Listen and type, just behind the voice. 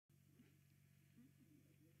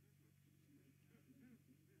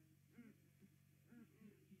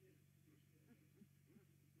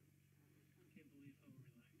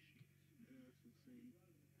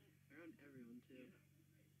too.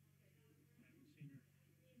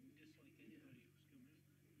 I haven't seen her dislike anybody who's come in.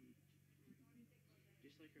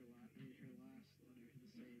 Just like her last letter, the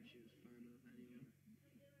same. She was fine with anyone.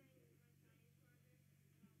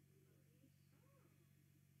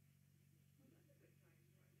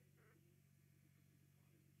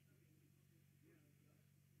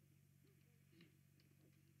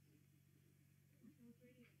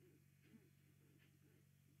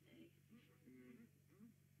 Hey, Mm.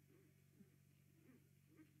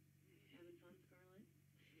 having fun, Scarlett?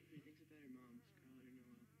 Who do you think's a better mom, Scarlett or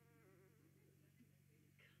Noelle?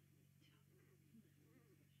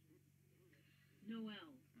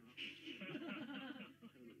 Noelle. Oh.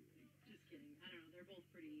 Just kidding. I don't know. They're both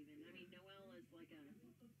pretty even. I mean, Noelle is like a...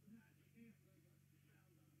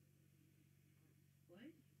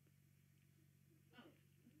 What? Oh.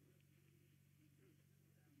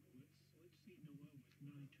 Let's see Noelle with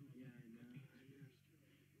 9 to 11. Yeah, I know. That'd be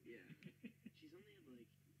interesting. Yeah. She's only had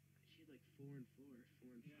like, she had like 4 and 4,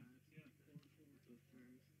 4 and 5. Yeah, 4 and 4. Both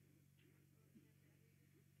times.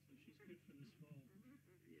 So she's good for the small.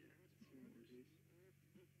 Yeah, small orgies.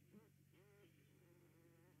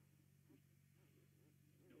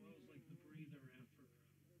 Noelle's like the breather after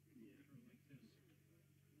Yeah.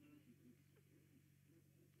 her like this.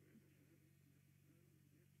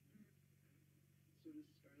 So does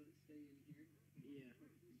Scarlett stay in here? Yeah.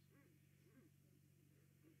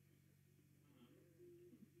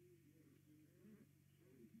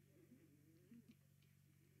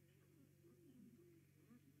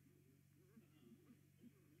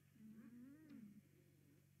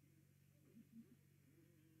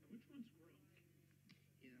 Which one's Gronk?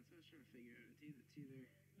 Yeah, that's what I was trying to figure out. It's either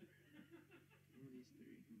one of these three.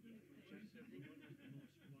 I said the one with the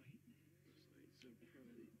most white. So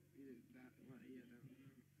probably either that one, yeah, that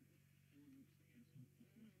one. Well,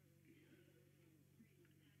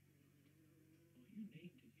 you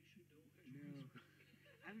named it. You should know which No. one's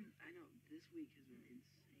I know this week has been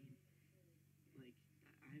insane. Like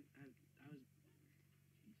I was.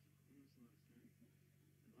 Jeez, when was the last time?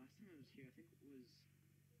 The last time I was here, I think it was.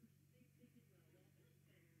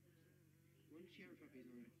 When did she have her puppies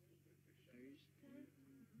on it? Thursday.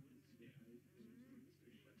 Wednesday.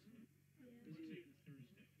 Was Wednesday it? to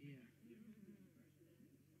Thursday. Yeah.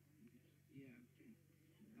 Yeah.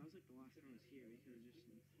 That was like the last time I was here because just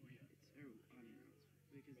Oh, yeah. it's I don't know.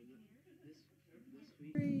 It's because this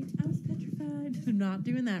week. Great. I was petrified. I'm not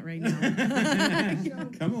doing that right now.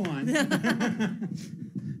 Come on.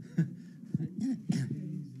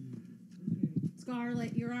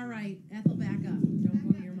 Scarlett, you're all right. Ethel, back up.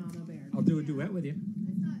 Don't go near Mama Bear. I'll do a duet with you.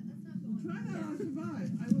 Try that on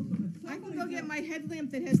Survive. I can go get my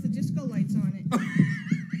headlamp that has the disco lights on it.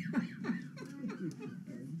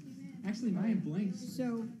 Actually, mine blinks.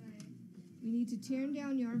 So, we need to turn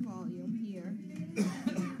down your volume here.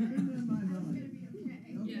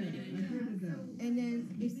 And then,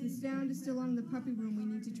 if the sound is still on in the puppy room, we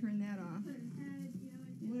need to turn that off.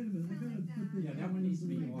 Wait a minute, I gotta put this. Yeah, that one needs to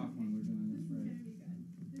be off when we're doing this, right?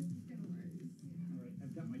 All right,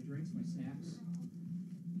 I've got my drinks, my snacks.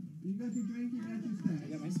 You got your drink, you got your I snack.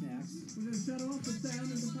 got my snacks. We're gonna shut off the sound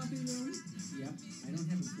in the puppy room. Yep, I don't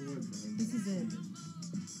have a board though. This is it.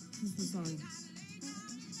 This is the song.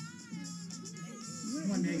 Come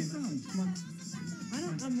on, Megan. Come on.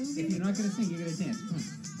 I'm If moving. you're not gonna sing, you're gonna dance. Come on.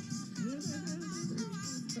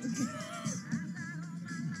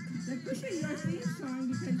 That could be your theme song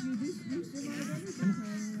because you survived everything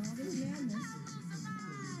and all this madness.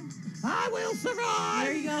 I will survive.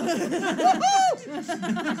 There you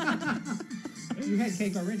go. You had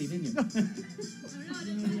cake already, didn't you?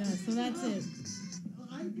 Yeah, so that's it. So,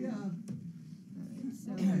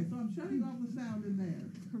 Okay, so I'm shutting off the sound in there.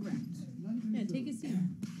 correct. Nothing Yeah, to take do. a seat.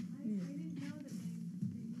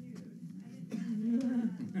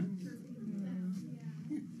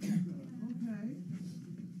 Okay.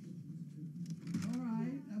 All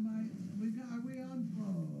right, are we on?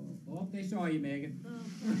 Oh, they saw you, Megan.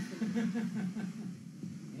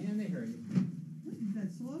 And they heard you.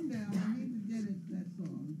 That song down, I need to get it, that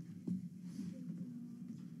song.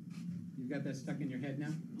 You've got that stuck in your head now?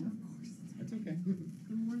 Of course. That's okay.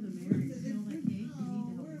 The more the merrier. You smell like cake. You need to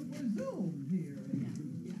help. We're zoomed here.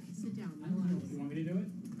 Yeah, sit down. You want me to do it?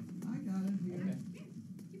 I got it here. Okay.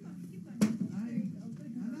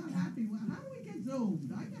 I'm not happy. How do we get zoomed?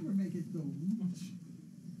 I never make it zoomed. No, it's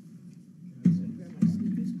going to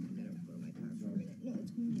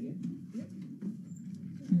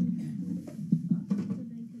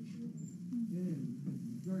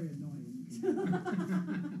Very annoying.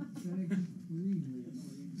 Extremely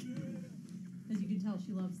annoying. As you can tell,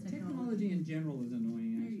 she loves technology. Technology in general is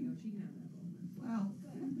annoying, There you go. actually. She can have that moment. Well,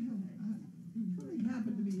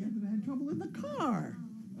 car.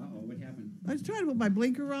 Uh-oh, what happened? I was trying to put my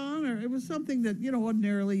blinker on, or it was something that,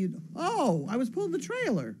 ordinarily oh, I was pulling the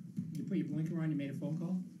trailer. You put your blinker on, you made a phone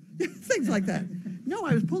call? Things like that. No,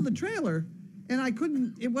 I was pulling the trailer, and I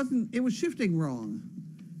couldn't, it was shifting wrong.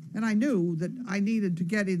 And I knew that I needed to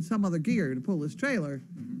get in some other gear to pull this trailer,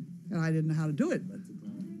 and I didn't know how to do it.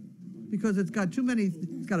 Because it's got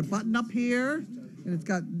it's got a button up here, and it's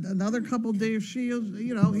got another couple of shields,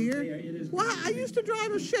 here. Yeah, it is. Well, I used to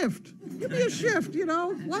drive a shift. Give me a shift,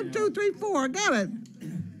 1, 2, 3, 4, I got it.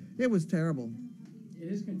 It was terrible. It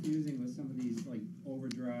is confusing with some of these, like,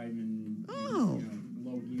 overdrive and, Oh.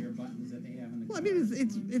 low gear buttons that they have in the Well, I car.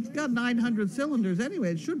 mean, it's got 900 cylinders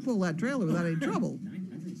anyway. It should pull that trailer without any trouble.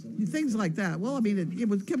 900 cylinders. Things like that. Well, I mean,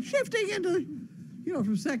 it kept shifting into,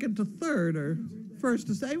 from second to third or first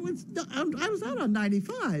to second. I was out on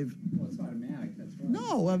 95. Well, it's automatic, that's right.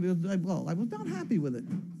 No, I was not happy with it.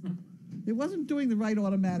 It wasn't doing the right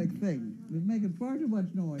automatic thing. It was making far too much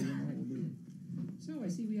noise in the whole deal. So, I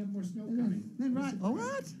see we have more snow And coming. then right, oh,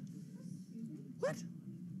 what? What?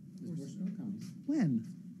 There's more snow coming When?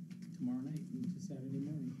 tomorrow night into Saturday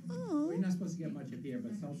morning. Oh, We're not supposed to get much up here,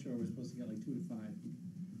 but South Shore, we're supposed to get like 2 to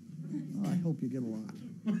 5. I hope you get a lot.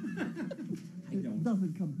 I It don't.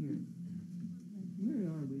 doesn't come here. Where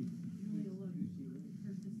are we?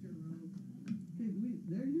 Okay,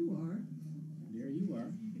 there you are. There you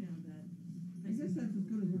are. I guess that's as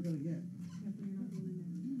good as we're gonna get.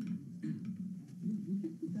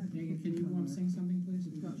 Megan, can you sing something, please?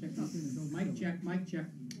 Check this. Mic check, mic check.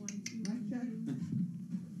 Mic check.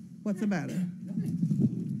 What's the matter?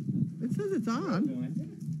 Nothing. It says it's on. Doing.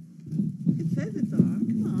 It says it's on.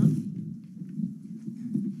 Come on.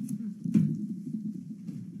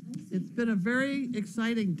 It's been a very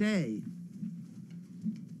exciting day.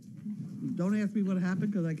 Don't ask me what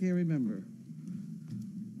happened because I can't remember.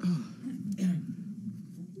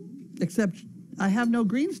 Except I have no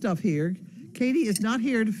green stuff here. Katie is not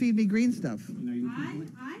here to feed me green stuff. And are you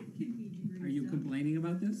I can feed you green are you complaining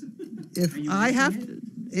about this? If Are you I have missing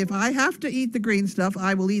to, if I have to eat the green stuff,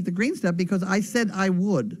 I will eat the green stuff because I said I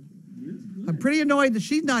would. I'm pretty annoyed that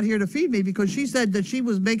she's not here to feed me because she said that she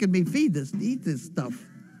was making me eat this stuff.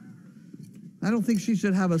 I don't think she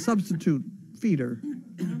should have a substitute feeder.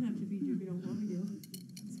 I don't have to feed you if you don't want me to.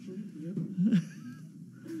 It's free for you.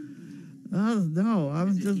 No, I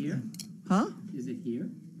was Is it just, here? huh? Is it here?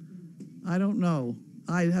 I don't know.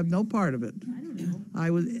 I have no part of it. I don't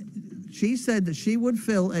know. She said that she would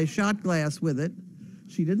fill a shot glass with it.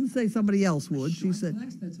 She didn't say somebody else would. She Shot said,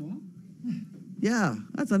 glass, that's all? yeah,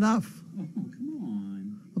 that's enough. Oh, come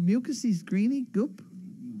on. A mucusy, greeny goop,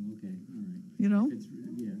 Oh, okay, all right. It's,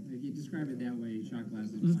 yeah, if you describe it that way, shot glass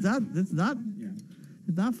is It's fine. not, Yeah,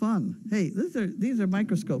 it's not fun. Hey, these are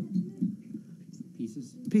microscope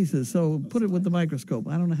pieces. pieces, so put it with the microscope.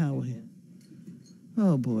 I don't know how we,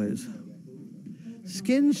 oh, boys.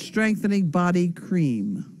 Skin strengthening body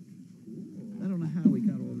cream. I don't know how we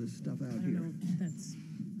got all this stuff I out don't here. know. That's,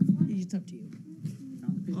 it's up to you.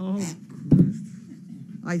 Found the Oh, pieces. Christ.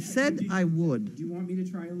 I said I would. Do you want me to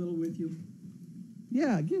try a little with you?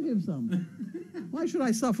 Yeah, give him some. Why should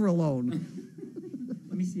I suffer alone?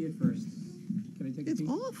 Let me see it first. Can I take a It's peek?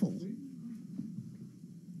 awful.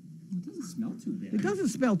 It doesn't smell too bad. It doesn't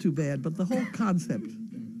smell too bad, but the whole concept.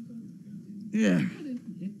 Yeah.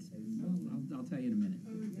 I'll tell you in a minute.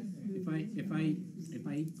 If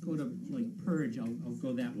I go to like purge, I'll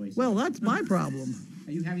go that way. Well, that's my problem.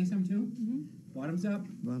 Are you having some too? Bottoms up.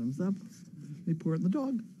 Bottoms up. They pour it in the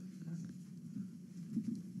dog.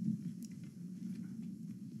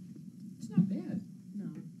 It's not bad. No.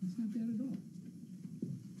 It's not bad at all.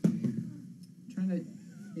 Trying to.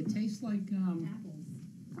 It tastes like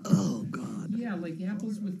Oh, God. yeah, like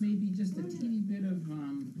apples with maybe just a teeny bit of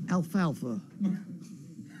Alfalfa.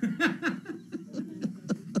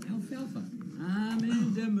 alfalfa. I'm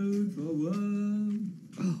in the mood for love.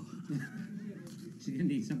 Oh. She's gonna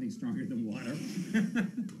need something stronger than water.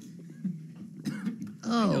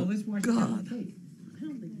 Oh, No, let's wash it down God. with cake. I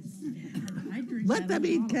don't think it's bad. I drink Let that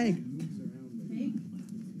them eat all. cake. Cake?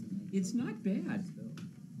 It's not bad.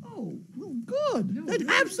 Oh, well, good. No, Then it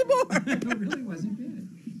have some more. It really wasn't bad.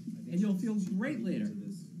 And you'll feel great later.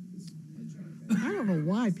 I don't know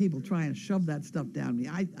why people try and shove that stuff down me.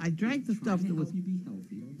 I drank the stuff Trying to that was help you be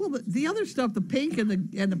healthy. well, the other stuff, the pink and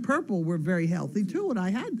the purple were very healthy too, and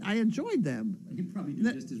I enjoyed them. You probably do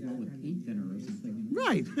That- just as well with paint thinner or something.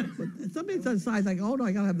 Right. But somebody decides like, oh no,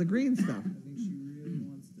 I gotta have the green stuff.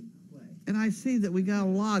 And I see that we got a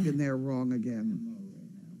log in there wrong again.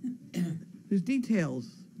 There's details.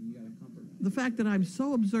 The fact that I'm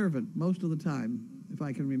so observant most of the time, if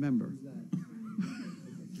I can remember.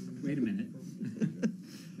 Wait a minute.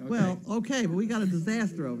 Well, okay, but we got a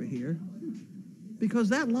disaster over here. Because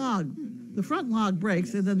that log, the front log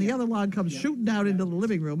breaks, and then the other log comes shooting down into the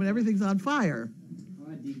living room, and everything's on fire. A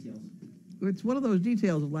lot of details. It's one of those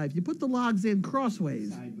details of life. You put the logs in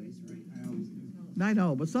crossways. Sideways, right? I always do. I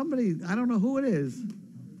know, but somebody, I don't know who it is,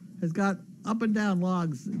 has got up and down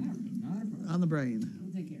logs Not a problem. on the brain.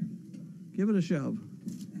 We'll take care of it. Give it a shove.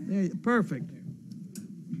 There, perfect. I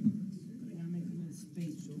gotta make a little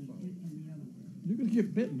space between it and the other one. You're gonna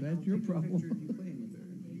get bitten, that's your problem.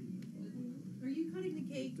 Are you cutting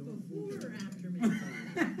the cake before or after me?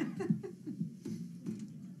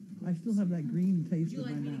 I still have that green Would taste you in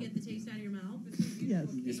like my me to mouth. get the taste out of your mouth? Yes.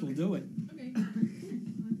 This will do it. Okay.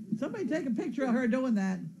 Somebody take a picture of her doing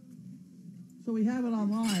that, so we have it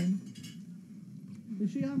online.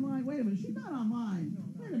 Is she online? Wait a minute, she's not online.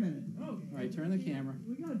 Wait a minute. All right, turn the camera.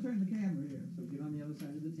 We gotta turn the camera here. So get on the other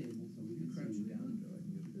side of the table so we can see you down.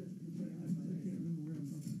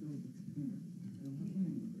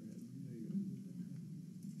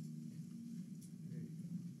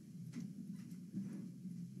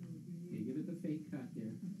 Okay, give it the fake cut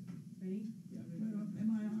there. Ready? Am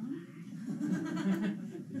I on?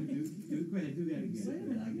 Go ahead, do that again. Wait a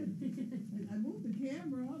minute, I moved the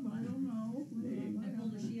camera, but I don't know. I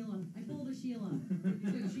pulled a Sheila. I pulled a Sheila.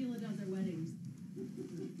 Sheila does her weddings.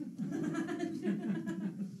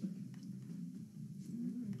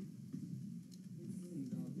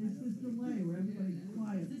 It's this delay where everybody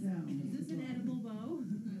quiets down. Is this an edible bow?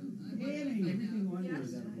 Annie, Everything on here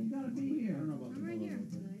is edible. you gotta be I here. don't know about the I'm right bowl, here.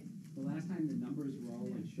 but the last time the numbers were all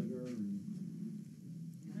like sugar and,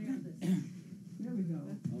 I got this. There we go.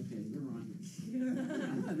 okay, you're on.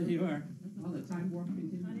 There you are. Oh, the time warp Hot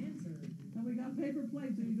continues. answer. And we got paper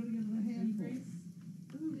plates, so you're gonna get a handful.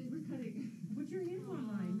 Ooh, we're cutting. Put your hands on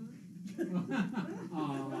mine.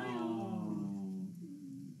 Oh.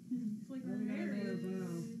 It's like we're married.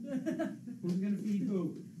 Who's gonna feed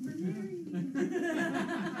who? We're married.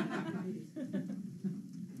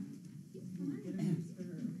 Get a piece for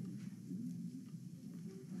her.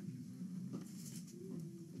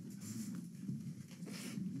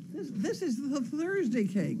 This is the Thursday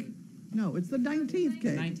cake. No, it's the 19th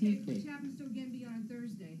cake. 19th Which cake, happens to again be on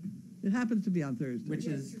Thursday, It happens to be on Thursday. which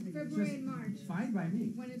is February just and March, fine by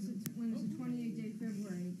me. when it's a 28-day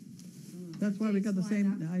February. That's why we got the Dates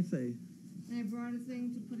line same, up. I say. And I brought a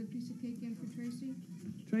thing to put a piece of cake in for Tracy.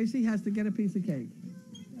 Tracy has to get a piece of cake.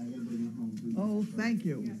 I gotta bring it home too. Oh, thank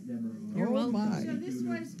you. It's Deborah. You're So my. this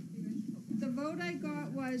was, the vote I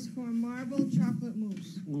got was for marble chocolate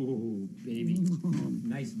mousse. Ooh, baby.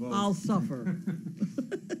 Nice vote. I'll suffer.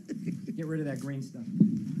 Get rid of that green stuff.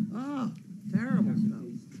 Ah, terrible stuff.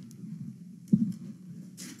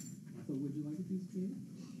 So would you like a piece of cake?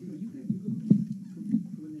 You go in there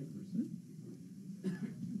first.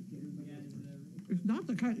 It's not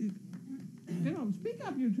the kind, speak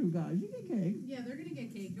up, you two guys. You get cake. Yeah, they're gonna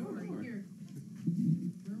get cake. Don't worry. Here.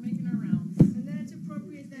 We're making our rounds. And then it's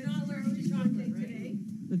appropriate that You're not it's allergic to Charlie's chocolate, birthday right? today.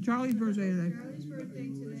 The Charlie's birthday today. Charlie's birthday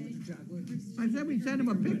today. I said we send him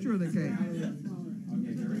a picture of the cake.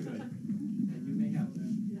 Okay, very good. And you may have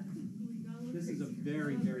that. This is a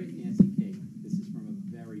very, very fancy cake. This is from a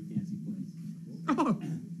very fancy place. Oh,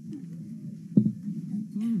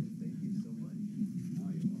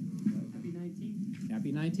 Happy 19th.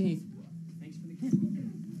 Happy 19th. Thanks for the cake.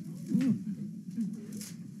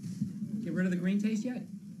 Get rid of the green taste yet?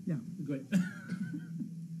 Yeah. Good. the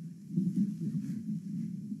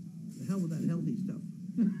hell with that healthy stuff.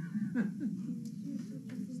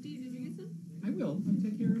 Steve, did you get some? I will. I'll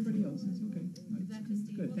take care of everybody else. It's okay. Is that just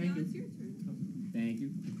Steve? Good, Well, thank now you. it's your turn. Thank you.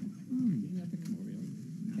 You didn't have to come over here.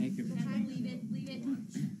 Thank you. Ethel, leave it. Leave it.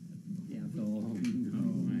 Yeah, no,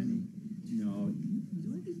 honey. No. Do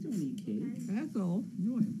I just don't eat cake? That's all.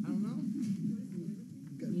 I don't know.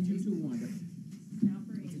 Need you too, Wanda. Now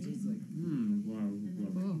for Amy. Wow.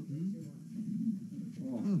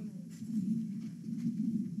 Oh. Oh.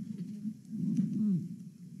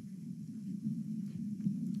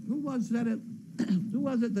 Who was that? Who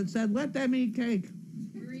was it that said, "Let them eat cake"?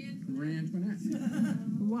 Marie Antoinette.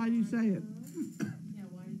 Why do you say it? Yeah,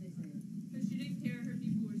 why did they say it? Because she didn't care her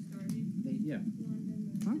people were starving. Yeah.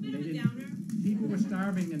 Huh? Bit of a They downer. People were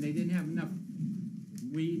starving and they didn't have enough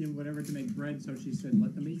wheat and whatever to make bread, so she said,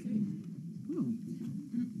 let them eat cake. Oh.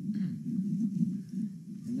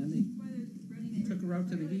 And then they took her out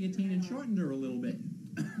to the guillotine and shortened her a little bit.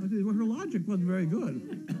 Well, her logic wasn't very good.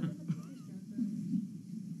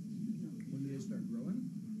 When did they start growing?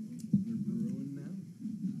 They're growing now?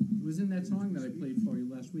 It was in that song that I played for you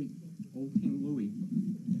last week, Old King Louie.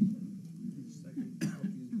 The second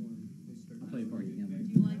puppy is born, they start. I'll play it for you again.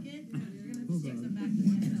 Do you like it? You're gonna have to stick some back to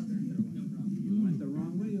the end. You went the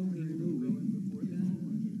wrong way,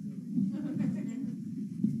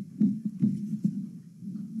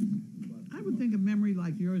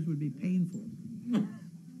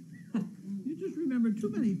 too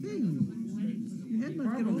many things. Your head The must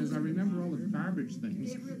get problem is I old. remember all the garbage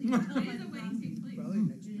things. It is a wedding takes place. Probably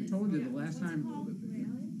next I told you the last time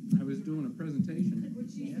I was doing a presentation,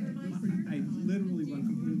 I literally went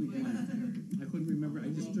completely blank. I couldn't remember, I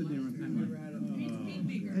just stood there and kind of like,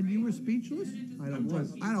 oh. And you were speechless? I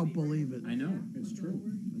was. I don't believe it. I know, it's true.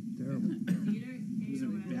 It's terrible. It was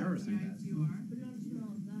embarrassing. Yeah, well,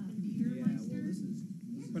 this is.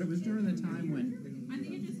 But it was during the time when I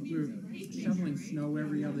think it just we were shoveling snow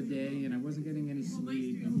every other day and I wasn't getting any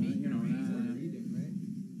sleep. And, you know,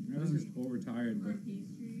 I was just overtired, but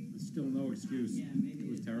still no excuse. It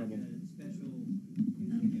was terrible.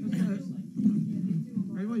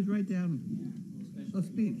 I always write down a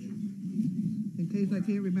speech in case I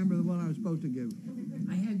can't remember the one I was supposed to give.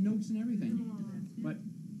 I had notes and everything, but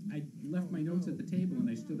I left my notes at the table and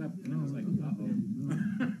I stood up and I was like, uh-oh.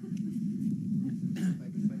 If I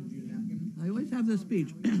can find you a napkin. I always have this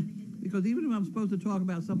speech because even if I'm supposed to talk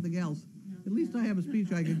about something else, at least I have a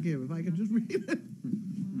speech I can give. If I can just read it.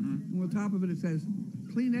 And on top of it, it says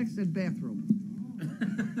Kleenex and bathroom.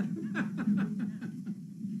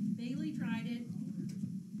 Bailey tried it.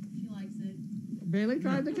 She likes it. Bailey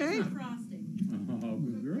tried the cake. Frosting. Oh,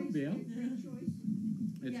 good girl, Bill.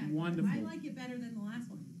 It's Yeah, wonderful. I like it better than the last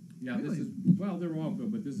one. Yeah, this Really? is, well, they're all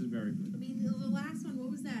good, but this is very I good. mean, the last one,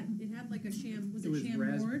 what was that? It had like a sham, was it was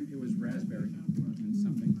chambord? it was raspberry and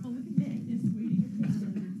something. Oh, look at Magnus, sweetie.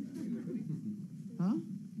 Huh?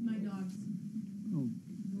 My dogs. Oh.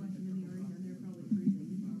 Let them in the arena, they're probably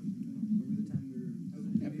freezing. Remember the time we were.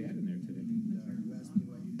 Yeah, bad in there today. You asked me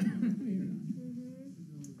why you didn't.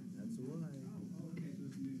 That's why.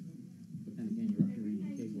 But then again, you're up here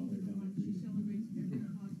eating cake while they're down there freezing.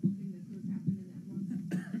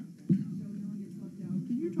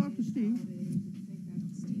 Did you talk to Steve?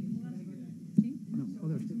 No. Oh,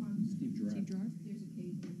 there's Steve. Steve Gerard. Steve Gerard?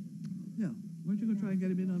 Yeah. Weren't you gonna try and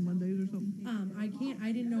get him in on Mondays or something?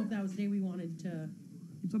 I didn't know if that was the day we wanted to,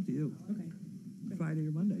 It's up to you. okay, Friday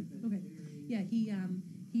or Monday. okay. Yeah,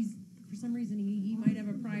 he's, for some reason, he might have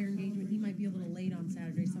a prior engagement, he might be a little late on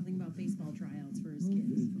Saturday, something about baseball tryouts for his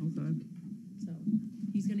kids. Okay. So,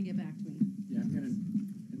 he's gonna get back to me. Yeah, I'm gonna,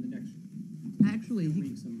 in the next Actually, few he,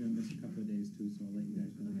 weeks, I'm gonna miss a couple of days too, so I'll let you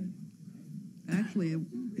guys know. Okay. actually,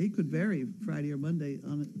 he could vary Friday or Monday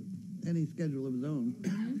on any schedule of his own.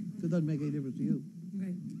 So it doesn't make any difference to you.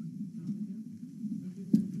 Okay.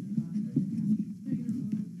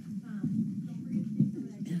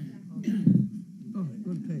 Oh,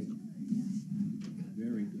 good cake.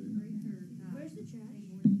 Very good. Where's the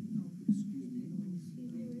trash?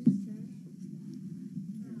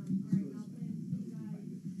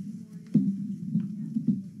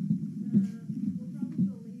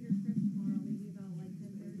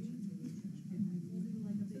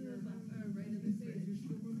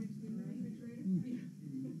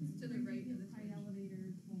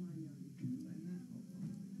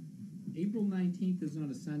 April 19th is on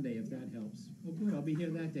a Sunday, if that helps. Oh, good, I'll be here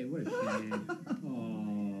that day. What a shame.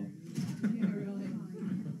 Oh.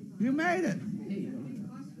 You made it. Hey,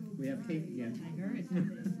 we have cake again. I heard.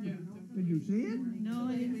 Did you see it? No,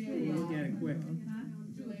 I didn't see We'll look at it quick.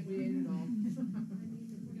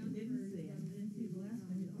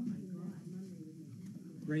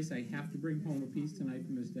 Grace, I have to bring home a piece tonight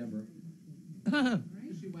for Miss Deborah.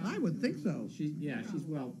 I would think so. She's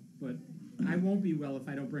well, but I won't be well if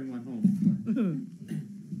I don't bring one home.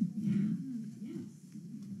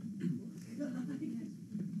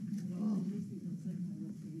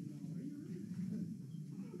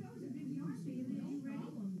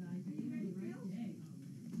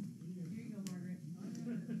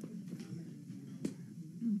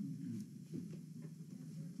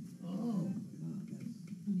 Oh,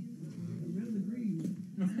 red and green.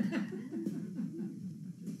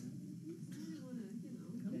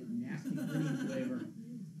 That nasty green flavor.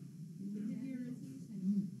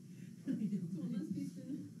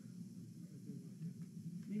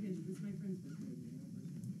 Megan, this is my friend's birthday.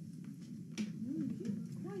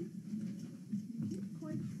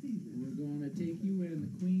 We're gonna take you and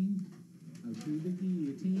the queen out to the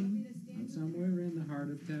guillotine, out somewhere in the heart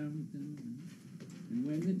of town. And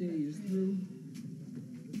when the day is through,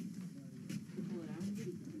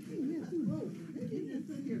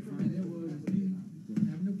 you'll find there was you. You'll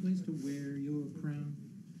have no place to wear your crown.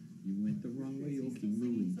 You went the wrong way, oh King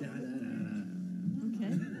Louis. Da da da da.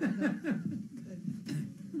 Okay.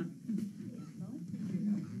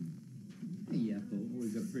 Hey, Ethel,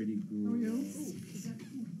 always a pretty girl. How are you?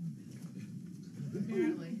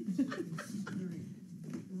 Apparently.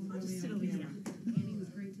 I'll just sit over here. Annie, it was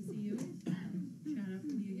great to see you. Chat up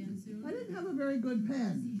with you again soon. I didn't have a very good See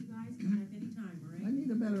pen. you guys, come back anytime, all I right?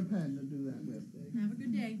 need a better pen to do that with. Have a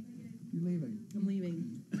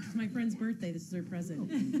birthday. This is her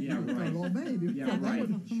present. Yeah, right. Well, babe, you Yeah, thought that right,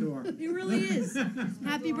 would- sure. It really is.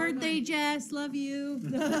 Happy birthday, Jess. Love you. See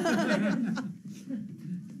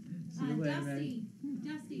you later, Maggie.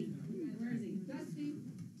 Dusty. Where is he? Dusty,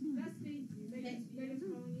 Megan's calling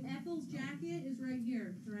you. Ethel's jacket is right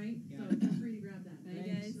here, right? So feel free to grab that. Bye,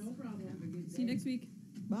 guys. No problem. See you next week.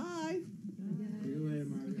 Bye. See you later,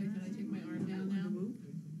 Margaret. Can I take my arm down now?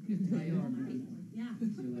 Bye, Margaret. Yeah.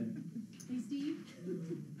 See you later. Hey, Steve.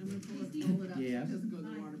 I'm gonna pull Steve. it up. Yes. Doesn't go in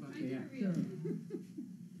the water bucket. Yeah. Sure.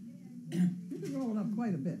 You can roll it up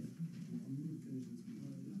quite a bit.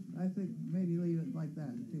 I think maybe leave it like that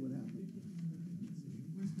and see what happens.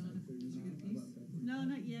 Where's Donna? Did you get a piece? No,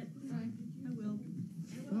 not yet. I will.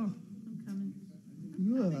 Oh, I'm coming.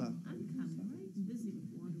 yeah. I'm coming. I'm busy with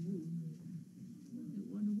Wonder Woo.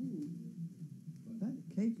 Wonder Woo. That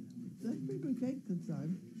cake, that's pretty good cake this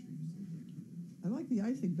time. I like the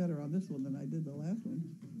icing better on this one than I did the last one.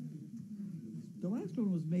 The last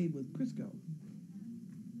one was made with Crisco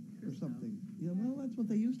or something. Yeah, well, that's what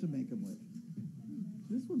they used to make them with.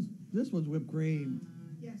 This one's whipped cream.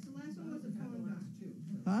 Yes, the last one was a fondant.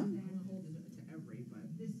 Huh?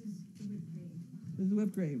 This is the whipped cream. This is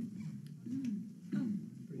whipped cream.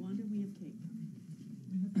 Wanda, we have cake.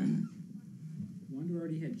 Wanda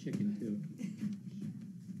already had chicken too.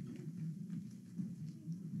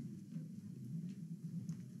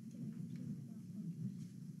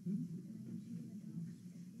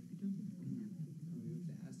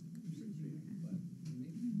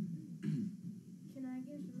 Can I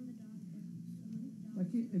give some of the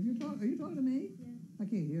dog food? If you're talking, are you talking to me? Yeah. I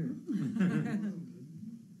can't hear. Can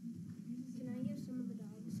I give some of the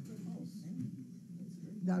dogs cookies?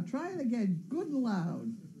 Now try it again, good and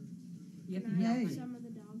loud. Can I may. give some of the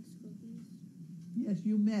dogs cookies? Yes,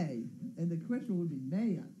 you may. And the question would be,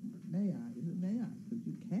 may I? May I? Is it may I? Because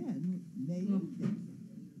you can, may you? Yes.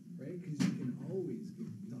 Right? Because you can always give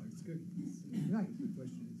dogs cookies. Right. The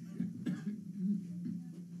question is,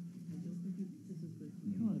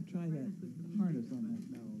 You want to try that harness on that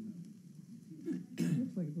dog.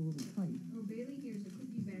 Looks like it's a little tight. Oh, Bailey, here's a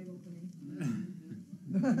cookie bag opening.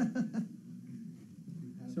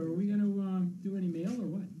 So are we gonna, do any mail or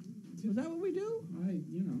what? Is that what we do?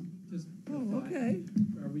 Just. a Oh, thought. okay.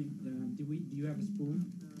 Are we, do you have a spoon?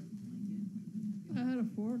 I had a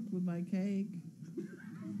fork with my cake.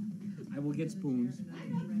 I will get spoons.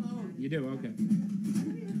 You do, okay.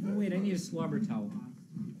 Oh, wait, I need a slobber towel.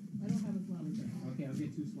 I don't have a slobber towel. Okay, I'll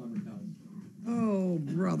get 2 slobber towels. Oh,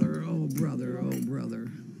 brother, oh, brother, oh, brother.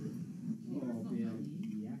 Oh, yeah.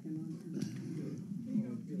 Yakking on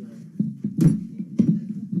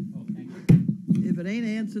Oh, thank you. If it ain't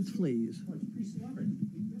ants, it's fleas. Oh, it's pretty slobbered.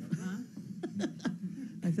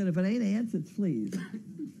 I said, if it ain't ants, it's fleas.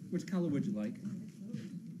 Which color would you like?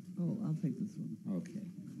 Oh, I'll take this one. Okay.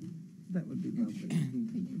 That would be lovely.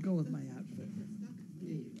 Go with my outfit.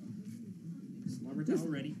 There you go. Slobber towel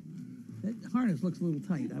ready. That harness looks a little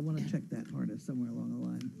tight. I want to check that harness somewhere along the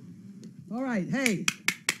line. All right, hey,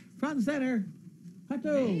 front and center.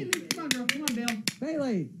 Hutto. Come on, girl. Come on, Bill.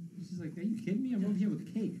 Bailey. She's like, are you kidding me? I'm over here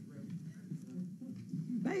with cake.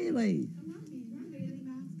 Bailey.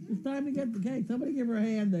 It's time to get the cake. Somebody give her a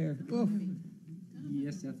hand there. Oof.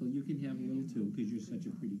 Yes, Ethel, you can have a little too, because you're such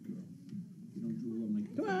a pretty girl. You don't drool on my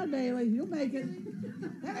Come on, Bailey. You'll make it.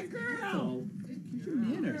 Hey, girl. Oh, keep your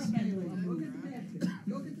manners. Go get the basket.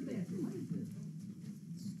 Go get the basket.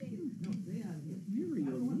 You're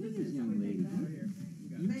your manners, young lady.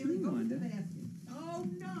 You Bailey, too, go get the Wanda. basket. Oh,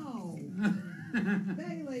 no.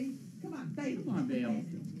 Bailey. Come on, Bailey. Come on, Bail. You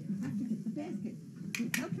have to get the basket.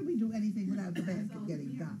 How can we do anything without the basket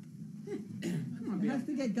getting got? Come on, It Bail. has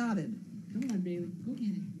to get gotted. Come on, Bailey. Go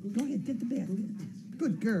get it. Go ahead, get the basket.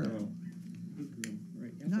 Good girl. Good girl. All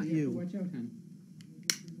right, Ethel, Not have to you. watch out, hon.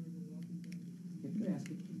 Get the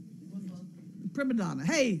basket. Prima donna.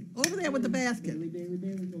 Hey, over there with the basket. Bailey,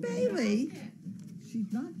 Bailey. Go get it. Bailey.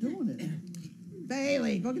 She's not doing it.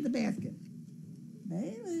 Bailey, go get the basket.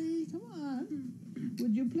 Bailey, come on.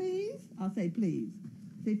 Would you please? I'll say please.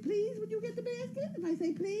 Say please, would you get the basket? And I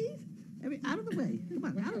say please. Out of the way. Come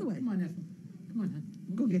on, Watch out of the way. Come on, Ethel. Come on, hon.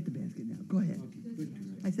 Go get the basket now. Go ahead. Okay, good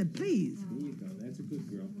girl. I said please. There you go. That's a good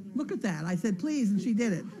girl. Look at that. I said please, and she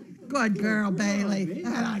did it. Good girl, Bailey. Bailey.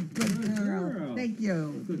 Ah, good Good girl. girl. Thank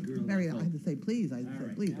you. Good girl, Mary, I Ethel. had to say please. I had to All say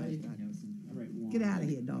right, please. now you can have some. All right, Wanda. Get out of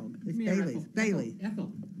here, dog. It's Come here, Bailey's. Ethel. Bailey.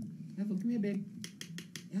 Ethel, come here, babe.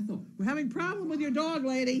 Ethel. We're having a problem with your dog,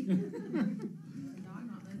 lady.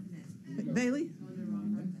 Bailey?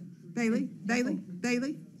 Bailey? Bailey?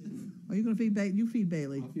 Bailey? Are you going to feed Bailey? You feed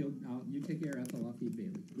Bailey. You take care of Ethel, I'll feed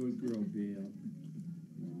Bailey. Good girl, Bill.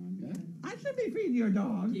 Wanda. I should be feeding your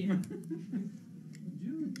dog. Yeah.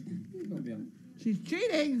 Here you go, Bill. She's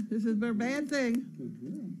cheating. This is a bad thing. Good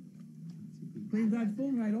girl. Clean that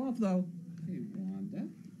spoon right off, though. Hey, Wanda.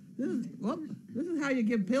 This is how you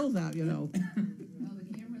give pills out, you know. Well, the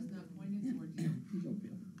camera's not pointed towards you. Here you go,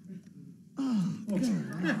 Bill. Oh, Oh.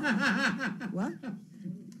 what?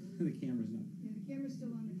 The camera's not. Yeah, the camera's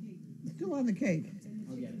still on the cake. Still on the cake.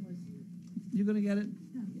 I'll get it. You gonna get it?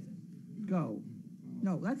 Go.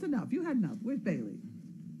 No, that's enough. You had enough. Where's Bailey?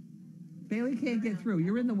 Bailey can't get through.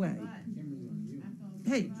 You're in the way. Camera's on you.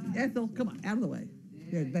 Hey, Ethel, come on, out of the way.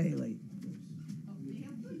 There's Bailey. Girl,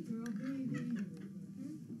 baby.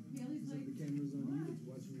 Bailey's like, The camera's on you, it's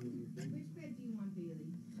watching you on your phone. Which bed do you want, Bailey?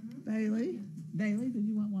 Bailey? Bailey, did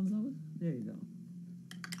you want one of those? There you go.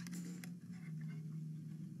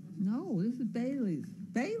 No, this is Bailey's.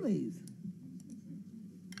 Bailey's.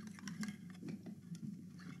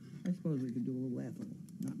 I suppose we could do a little Ethel.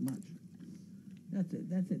 Not much. That's it.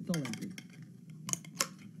 That's it. It's all empty.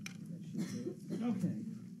 Okay.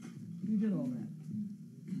 You did all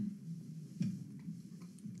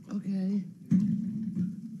that. Okay.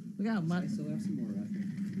 Look out, I Mike. still have some more left.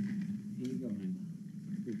 Here you go, honey.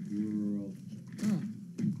 Good girl.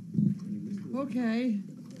 Okay.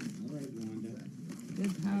 All right, Wanda.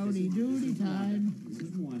 It's howdy doody time. This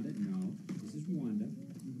is Wanda. No, this is Wanda.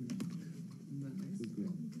 Good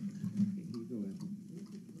girl. Okay, here you go, Ethel.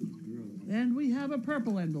 Good girl. And we have a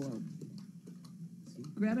purple envelope. See?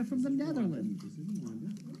 Greta from the Netherlands. This is Wanda.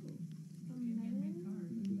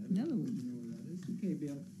 Netherlands. Okay,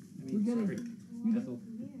 Bill. We're getting- sorry. Ethel.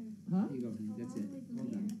 Huh? Here you go, honey. That's it. Well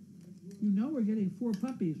done. You know we're getting 4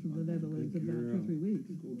 puppies from the Netherlands in Good about 2 or girl. 3 weeks.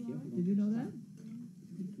 Go careful. Did you know that?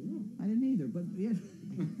 Good girl. I didn't either, but yes.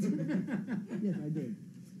 Yes, I did.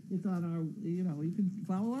 It's on our, you know, you can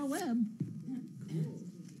follow our web.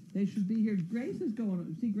 They should be here. Grace is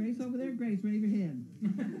going, see Grace over there? Grace, raise your hand.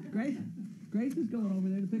 Grace is going over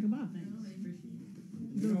there to pick them up.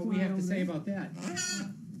 You know what we have to say about that?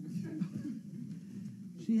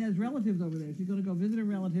 She has relatives over there. She's gonna go visit her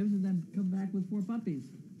relatives and then come back with 4 puppies.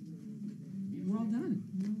 Well done.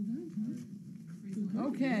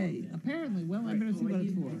 Okay, apparently, well, I better see what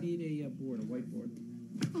it's for. I need a board, a whiteboard.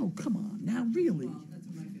 Oh, come on, now, really? well, that's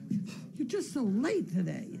what my feeling is. You're just so late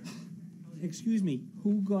today. Excuse me,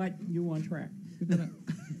 who got you on track? You're gonna,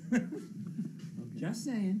 Just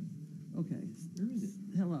saying. okay, Where is it?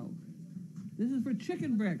 hello. This is for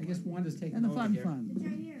chicken brick I guess Wanda's taking and the over fun here. fun. It's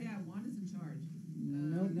right here. Yeah, Wanda's in charge.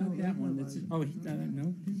 No, not that one. That's no.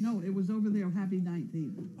 No, it was over there, happy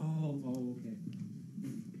 19th. Oh, okay.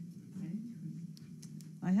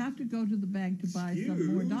 I have to go to the bank to buy some more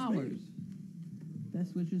Excuse me. dollars.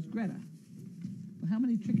 That's which is Greta. Well, how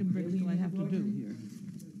many chicken bricks do I have to do here?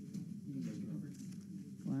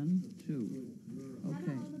 1, 2. How do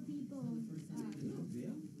Okay. all the people, know, how do the people,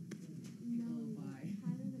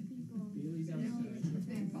 Bailey's know,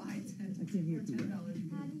 I can't hear too well. how do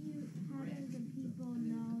the people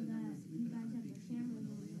know that you guys have the cameras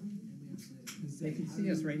on? They can see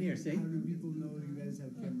us right here, see? How do people know you guys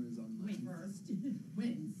have cameras on? Wait, first,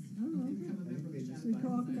 wins. I don't know. Become a member of the They Shasta They Bus.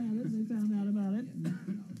 talk about it, they found out about it,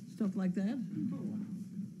 stuff like that.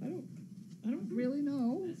 I don't really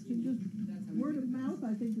know. It's just word of mouth,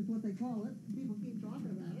 I think is what they call it. People keep talking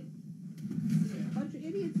about it. A bunch of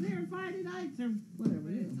idiots there Friday nights or whatever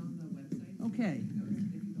But it it's is. on the website. Okay. If you go to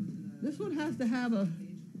the This one has to have a, page,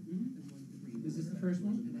 there's one to read. Is this the first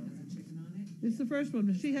one? And it has a chicken on it. this is the first one,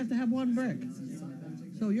 but she has to have 1 brick.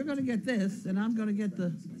 So you're gonna get this, and I'm gonna get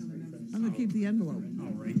the, I'm gonna keep the envelope.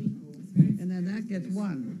 Alrighty. And then that gets 1. A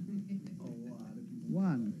lot of people.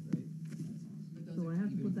 1. But those So are I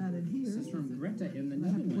have to put that in here. This is from Greta in the I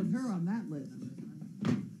have to put Netherlands. her on that list,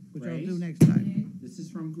 which I'll do Grace? next time. This is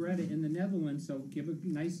from Greta in the Netherlands, so give a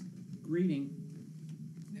nice greeting.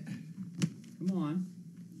 Come on,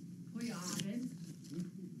 Goeie avond.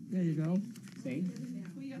 There you go. say,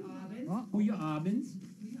 Goeie avond. Oh, goeie abends.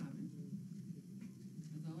 Goeie avond.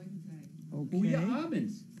 That's all I can say. Goeie okay.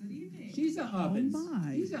 abends. Good evening. She's a abends.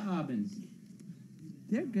 my. He's a abends.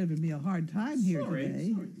 They're giving me a hard time here Sorry,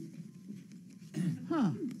 today. sorry.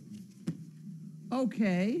 Huh.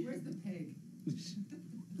 Okay. Where's the pig? I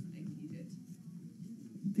need it.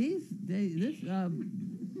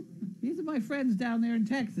 These are my friends down there in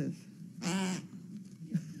Texas. There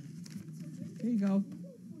you go.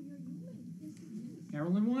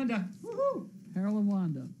 Carol and Wanda. Woohoo! Harold and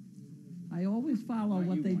Wanda. I always follow Not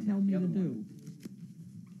what you, they Wanda, tell me the to other do. one.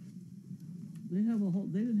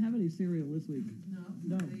 They didn't have any cereal this week. No?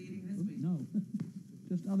 No. What are they eating this week? No.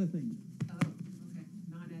 Just other things. Oh, okay.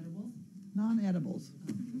 Non-edibles? Non-edibles.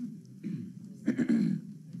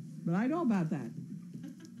 But I know about that.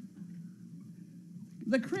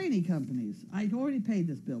 The Craney companies. I'd already paid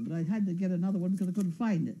this bill, but I had to get another one because I couldn't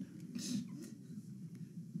find it.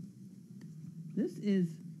 This is,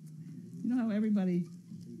 you know how everybody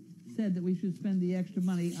said that we should spend the extra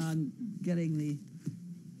money on getting the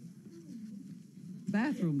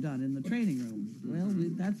bathroom done in the training room? Well,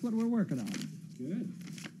 that's what we're working on, Good.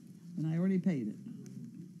 and I already paid it.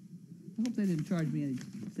 I hope they didn't charge me any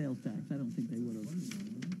sales tax. I don't think they would have.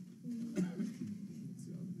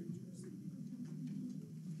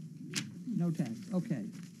 No tax. Okay.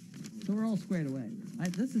 So we're all squared away.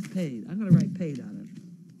 This is paid. I'm going to write paid on it.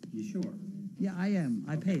 You sure? Yeah, I am.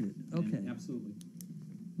 I paid it. Okay. Absolutely.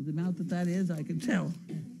 The amount that is, I can tell.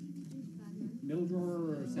 Middle drawer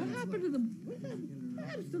or What center? happened to the? What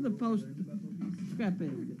happens to the post scrap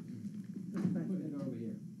basket? Put it over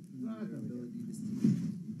here.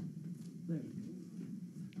 There.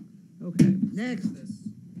 Okay. Next.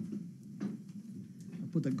 I'll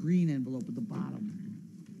put the green envelope at the bottom.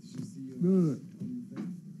 Good.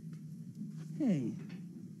 Hey.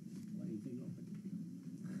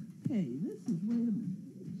 Hey, this is, wait a minute.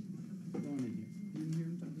 Go on in here. You didn't hear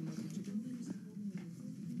him talking about the chicken?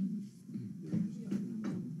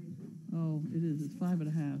 Oh, it is. It's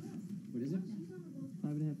 5.5. What is it?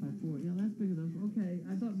 5.5 by 4. Yeah, that's big enough. Okay,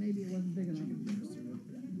 I thought maybe it wasn't big enough.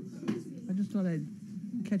 I just thought I'd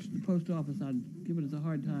catch the post office on giving us a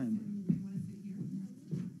hard time.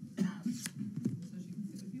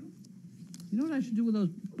 You know what I should do with those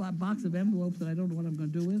box of envelopes that I don't know what I'm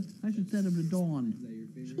going to do with? I should send them to Dawn. Is that your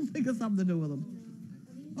favorite? She'll think of something to do with them.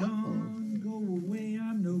 Don't go away,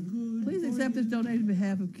 I'm no good. Please accept this donation on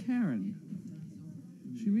behalf of Karen.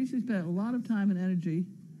 She recently spent a lot of time and energy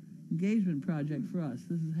engagement project for us.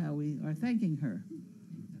 This is how we are thanking her.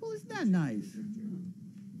 Well, isn't that nice?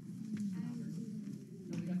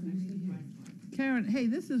 Karen, hey,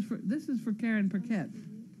 this is for Karen Paquette.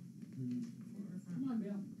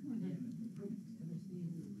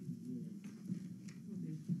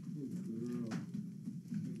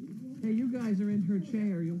 Hey, you guys are in her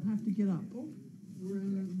chair. You'll have to get up. We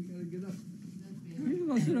gotta get up. You can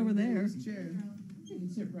go sit over there. This chair. You can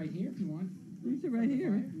sit right here if you want. You sit right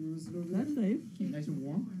here. You wanna sit over there? That's safe. Nice and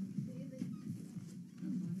warm.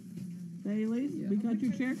 Bailey, we got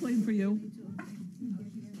your chair clean for you.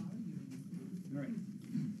 All right.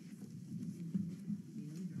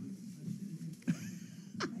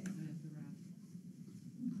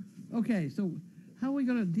 Okay, so how are we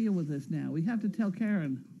going to deal with this now? We have to tell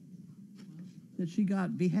Karen that she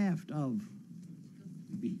got behalfed of.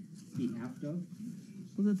 Behalf of?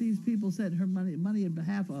 Well, that these people sent her money in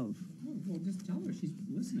behalf of. Oh, well, just tell her she's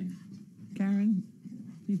listening. Karen,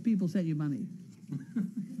 these people sent you money.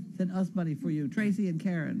 Sent us money for you. Tracy and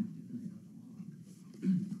Karen.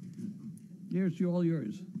 Here's all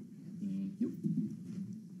yours. Thank you.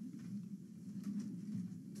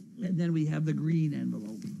 And then we have the green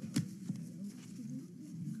envelope.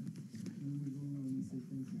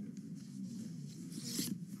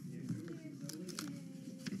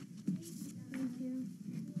 Thank you.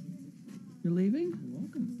 You're leaving? You're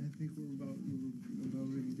welcome. I think we're about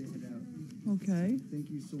ready to head out. Okay. Thank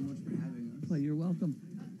you so much for having us. Well, you're welcome.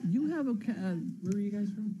 You have a... Where are you guys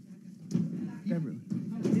from? Beverly.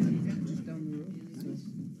 Yeah, just down the road.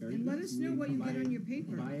 Very And good. let us know what you get on your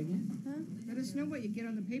paper. Buy again? Let us know what you get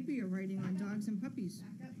on the paper you're writing on dogs and puppies.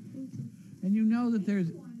 And you know that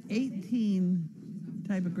there's 18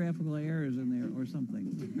 typographical errors in there or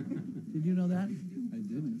something. Did you know that? I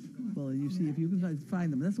didn't. Well, you see, if you can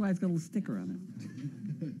find them. That's why it's got a little sticker on it.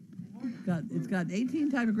 It's got 18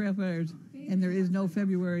 typographical errors, and there is no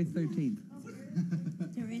February 13th.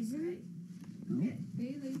 There isn't? No?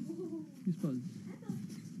 You suppose?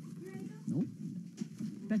 Nope.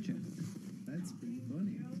 Betcha. That's pretty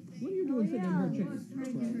funny. What are you doing sitting in her chair?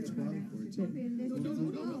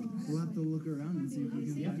 We'll have to look around and see if we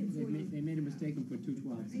can Yeah, find it. they made a mistake and put 2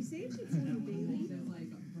 12s. I saved it for you, baby.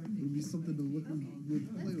 It'll be something to look and we'll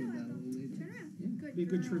play with that a little later. Turn around. Yeah, Good be a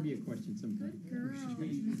good girl. trivia question sometime. Good girl.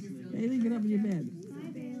 Haley, get up in your bed.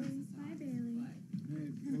 Bye, Bailey. Bye, Bailey. Hey,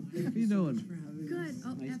 well, How you doing? Good.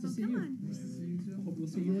 Oh, Nice to Ethel, see come you. on. Hope we'll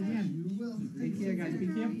see you again. You will. Take care, guys. Be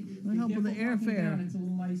careful. I'll help with the Be careful walking airfare. down. It's a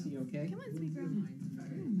little icy, okay? Come on, sweet girl.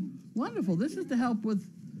 Wonderful. This is to help with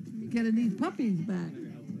getting these puppies back.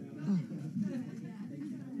 Oh.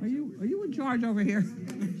 Are you in charge over here?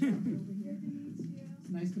 It's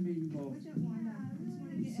nice to meet you both.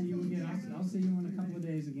 See you again. I'll see you in a couple of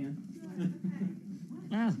days again.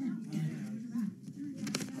 Ah.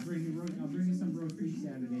 I'll bring you some roast beef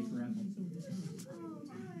Saturday for Ethel.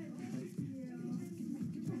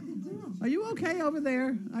 Are you okay over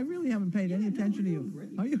there? I really haven't paid any attention to you.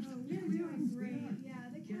 Are you?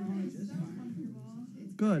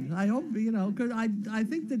 Good. I hope, you know, because I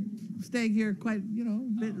think that staying here quite, you know,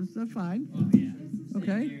 is fine. Oh, yeah.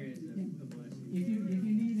 Okay. If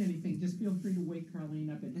you need anything, just feel free to wake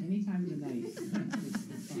Carlene up at any time of the night.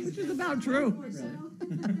 Which is about true.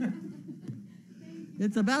 Really.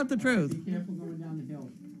 It's about the truth. Be careful going down the hill.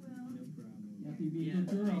 No problem. You have to be a Yeah, good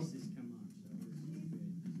the girl. ice has come off, so it's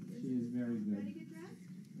good. She is very good. Ready to get dressed?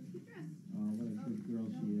 Let's get dressed. Oh, what a good girl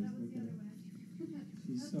she is. That was Look the at other her. way.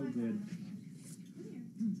 She's so good.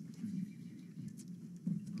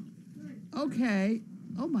 Okay.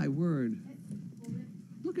 Oh, my word.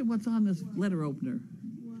 Look at what's on this letter opener.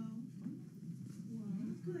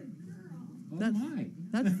 Oh That's- my.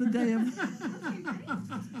 That's the day of.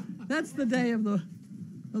 That's the day of the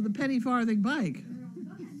penny farthing bike.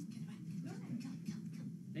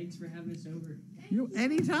 Thanks for having us over. You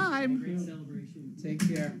anytime. Great celebration. Take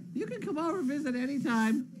care. You can come over and visit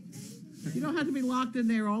anytime. You don't have to be locked in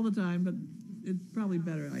there all the time, but it's probably a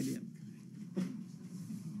better idea.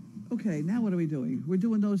 Okay, now what are we doing? We're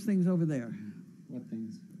doing those things over there. What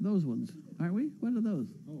things? Those ones, aren't we? What are those?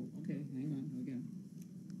 Oh, okay. Hang on. I got it.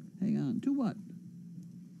 Hang on. To what?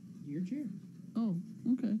 Your chair. Oh,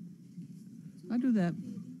 okay. I do that.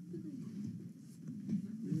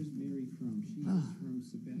 Where's Mary from? She is Ah. from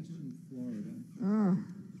Sebastian, Florida.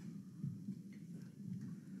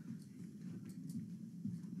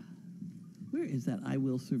 Where is that I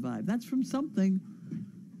Will Survive? That's from something.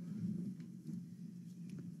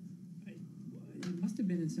 It must have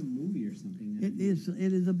been in some movie or something. It is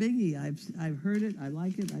a biggie. I've heard it. I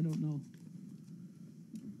like it. I don't know.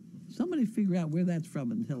 Somebody figure out where that's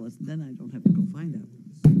from and tell us, and then I don't have to go find out.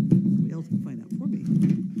 Somebody else can find out for me.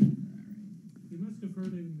 You must have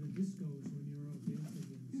heard it in the discos when you were out dancing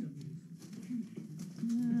in the 70s.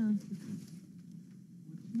 Yeah.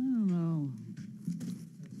 I don't know.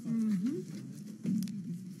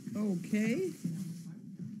 Okay.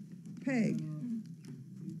 Peg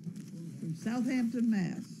from Southampton,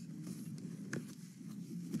 Mass.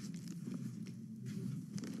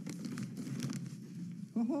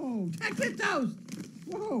 Oh, Texas toast!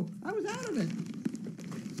 Whoa, I was out of it.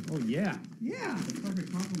 Oh yeah. Yeah,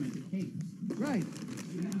 Perfect compliment to cake. right.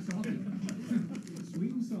 Sweet and salty.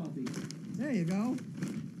 Sweet and salty. There you go.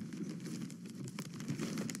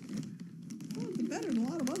 Well, it's better than a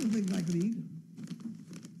lot of other things I could eat.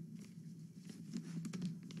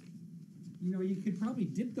 You know, you could probably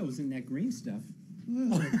dip those in that green stuff.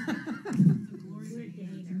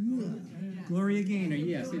 Gloria Gaynor,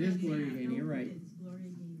 yes, it is Gloria Gaynor, you're right. It's Gloria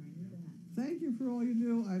Gaynor, I knew that. Thank you for all you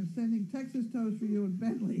do. I'm sending Texas toast for you and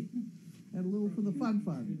Bentley, and a little for the fun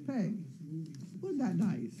fund. Peg, wasn't that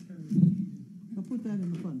nice? I'll put that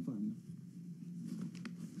in the fun fund.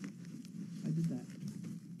 I did that.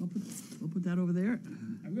 I'll put that over there.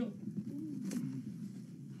 I will.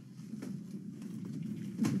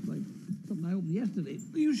 This looks like something I opened yesterday.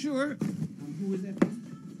 Are you sure? Who was that?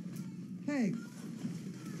 Peg.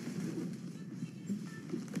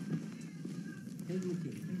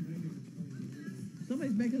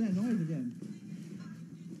 Somebody's making that noise again.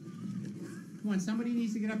 Come on, somebody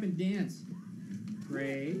needs to get up and dance.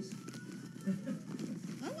 Grace.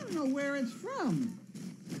 I want to know where it's from.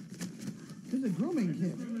 There's a grooming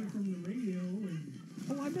kit. From the radio and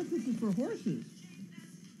Oh, I bet this is for horses.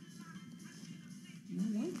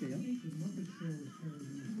 No, okay. the Muppet Show was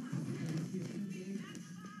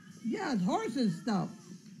Yeah, it's horses stuff.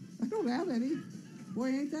 I don't have any. Boy,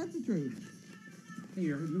 ain't that the truth. Hey,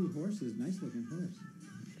 your new horse is a nice looking horse.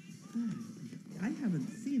 I haven't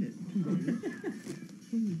seen it.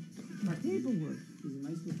 My paperwork. He's a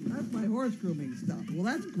nice looking horse. That's my horse grooming stuff. Well,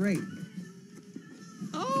 that's great.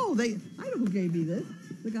 Oh, I know who gave me this.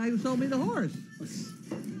 The guy who sold me the horse.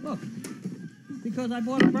 Look, because I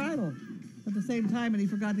bought a bridle at the same time and he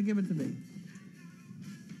forgot to give it to me.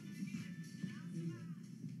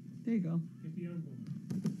 There you go. Get the uncle.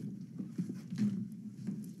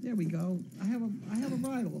 There we go. I have a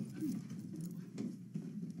bridle.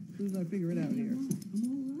 As soon as I figure it out here. I'm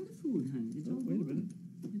all out of food, honey. It's Oh, all wait a gone. minute.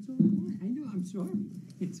 It's all gone. I know, I'm sorry.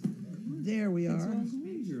 It's all gone. There we It's all are. gone,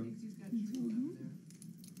 girl. It's all gone.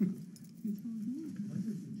 It's all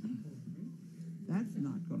gone. That's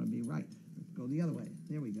not going to be right. Let's go the other way.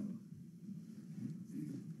 There we go.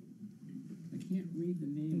 I can't read the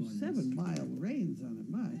name There's on 7-mile reins on it.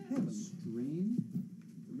 My this. heavens. Strain?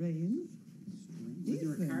 Reins? Strain? These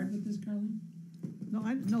Is there a card things. with this, Carlene?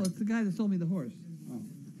 No, it's the guy that sold me the horse. Oh.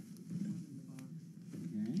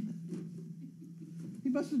 Okay. He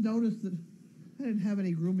must have noticed that I didn't have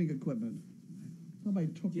any grooming equipment. Somebody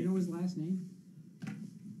took Do you it. know his last name?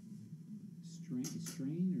 Strain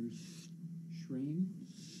or Schrain?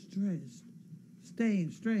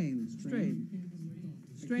 Strain.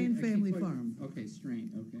 Strain I keep Family putting- Farm. Okay, Strain,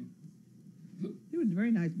 okay. He was a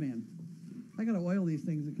very nice man. I gotta oil these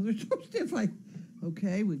things because they're so stiff.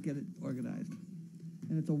 Okay, we get it organized.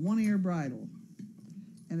 And it's a one-ear bridle.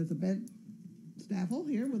 And it's a bent snaffle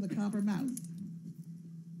here with a copper mouth.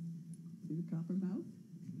 See the copper mouth?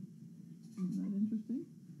 Isn't that interesting?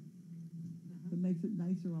 It makes it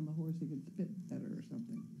nicer on the horse. He can spit better or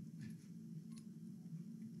something.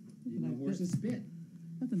 That's a You know, nice horses bit. spit.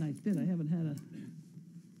 That's a nice bit. I haven't had a.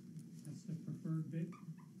 That's the preferred bit.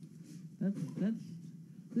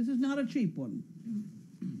 This is not a cheap one.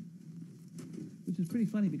 Which is pretty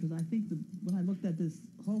funny because I think when I looked at this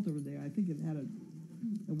halter over there, I think it had a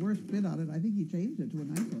worse bit on it. I think he changed it to a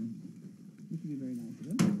nice one. Which would be very nice of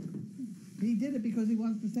him. He did it because he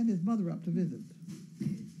wants to send his mother up to visit.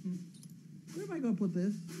 Where am I going to put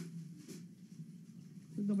this?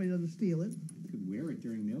 So nobody doesn't steal it. You could wear it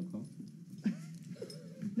during mail call.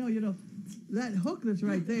 No, you know, that hook that's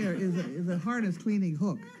right there is a harness cleaning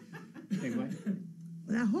hook. Hey, what?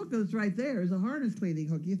 That hook that's right there is a harness cleaning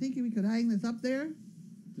hook. You think we could hang this up there?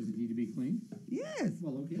 Does it need to be clean? Yes.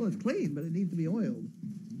 Well, okay. Well, it's clean, but it needs to be oiled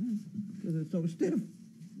because it's so stiff.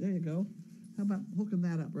 There you go. How about hooking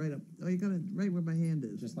that up right up? Oh, you got it right where my hand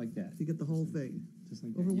is. Just like that. You get the whole thing. Just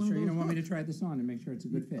like that. Over You one sure of you those don't want me to hooks. try this on and make sure it's a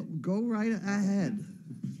good fit? Go right ahead.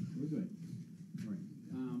 We're good. All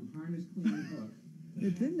right. Harness cleaning hook.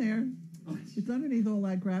 It's in there. Oh, It's underneath all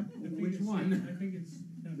that crap. I think Which it's- one? I think it's,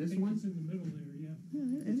 I This think one? it's in the middle there, yeah.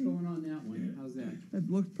 Yeah, What's going on that one? How's that? that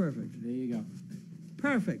looks perfect. There you go.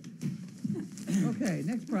 Perfect. Okay,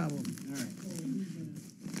 next problem. All right.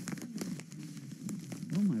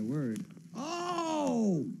 Oh my word.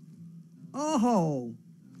 Oh! Oh!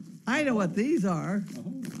 I know what these are.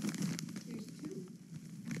 Oh,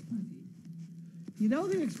 You know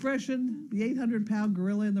the expression, the 800-pound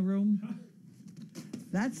gorilla in the room?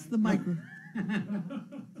 That's the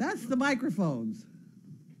That's the microphones.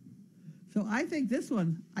 So I think this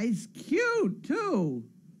one is cute too.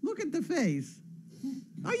 Look at the face.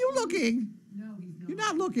 Are you looking? No, he's not. You're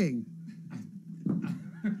not looking.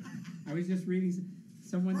 I was just reading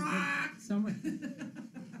someone.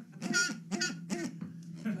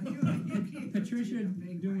 Patricia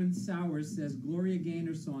Newman Sowers says Gloria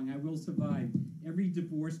Gaynor song "I Will Survive." Every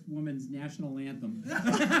divorced woman's national anthem.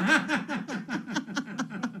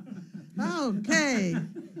 Okay.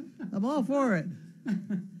 I'm all for it.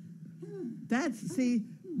 See,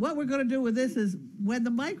 what we're going to do with this is when the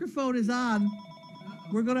microphone is on,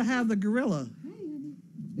 we're going to have the gorilla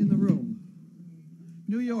in the room.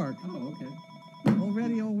 New York. Oh, okay.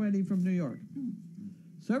 Already from New York.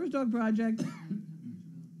 Service Dog Project. So when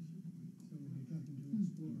you're talking to an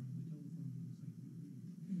explorer on the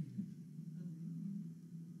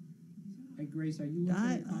telephone, Hey, Grace, are you looking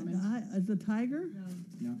at comments? Is the tiger?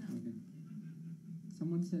 No. Okay.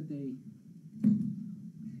 Someone said it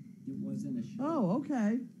wasn't a show. Oh,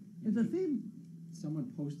 okay. It's a theme.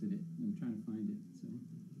 Someone posted it. I'm trying to find it. So.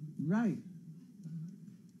 Right.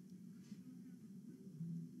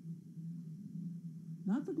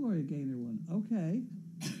 Not the Gloria Gaynor one. Okay.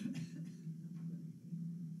 this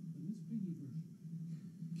piggy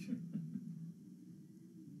version.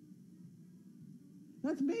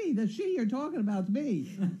 That's me. The she you're talking about is me.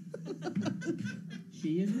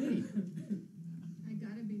 She is me. I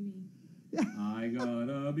gotta be me. I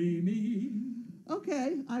gotta be me.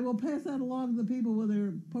 Okay, I will pass that along to the people when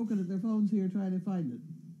they're poking at their phones here trying to find it.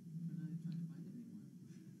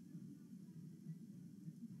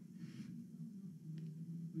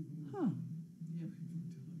 Huh.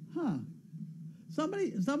 Huh.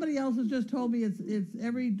 Somebody else has just told me it's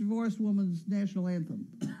every divorced woman's national anthem.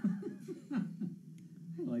 I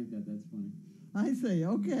like that. That's funny. I say,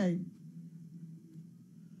 okay.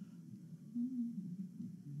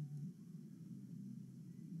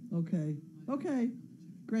 Okay.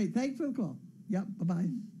 Great. Thanks for the call. Yep. Bye-bye.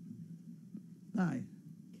 Bye.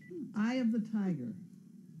 Eye of the Tiger.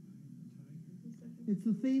 It's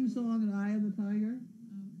the theme song in Eye of the Tiger.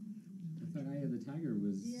 I thought Eye of the Tiger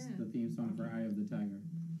was the theme song for Eye of the Tiger.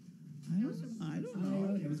 I don't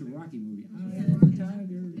know. It was a Rocky movie. Eye of the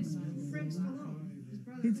Tiger. Frank Stallone.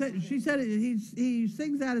 She said he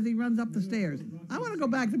sings that as he runs up the stairs. I want to go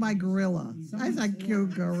back to my gorilla. That's a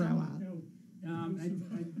cute gorilla. I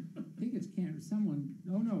think it's someone.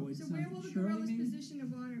 Oh no, it's So where will the Shirley gorilla's maybe? position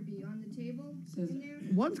of honor be? On the table? Says- In there?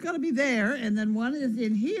 One's got to be there, and then one is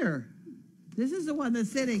in here. This is the one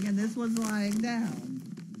that's sitting, and this one's lying down.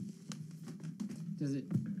 Does it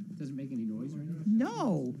make any noise or anything?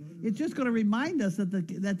 No, it's just going to remind us that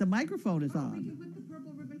the microphone is Oh, we on. can put the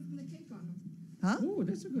purple ribbon from the cake on them. Huh? Oh,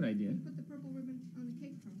 that's a good idea. Put the purple ribbon on the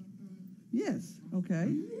cake from them. Yes.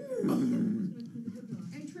 Okay.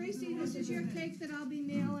 And Tracy, this is your cake that I'll be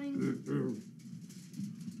mailing.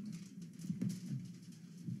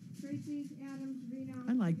 Tracy Adams, Reno.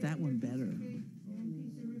 I like that one better.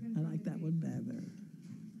 I like that one better.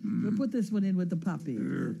 We'll put this one in with the puppy.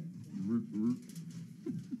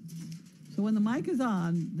 So when the mic is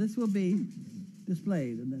on, this will be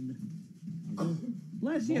displayed, and then,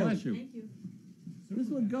 bless you. Bless you. Thank you. This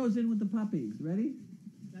one goes in with the puppies. Ready?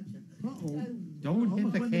 Gotcha. Uh-oh. Don't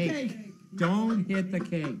hit the Almost went cake. Don't hit the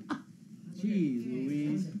cake. Jeez,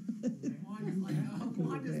 Louise.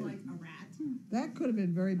 Wanda's like a rat. That could have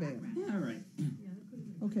been very bad. All right.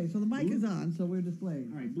 Okay, so the mic is on, so we're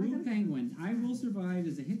displaying. All right, Blue Penguin, I Will Survive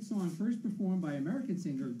is a hit song first performed by American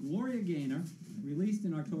singer Gloria Gaynor, released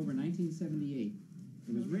in October 1978.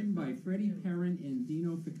 It was written by Freddie Perrin and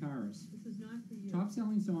Dino Ficaris. This is not for you.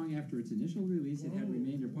 Top-selling song after its initial release, it had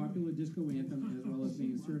remained a popular disco anthem as well as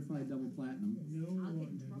being certified double platinum. No, I'll get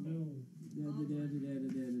in trouble. no.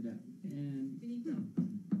 And Finito.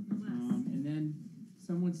 No less. and then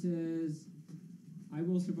someone says, I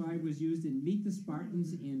Will Survive was used in Meet the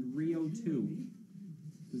Spartans and Rio 2.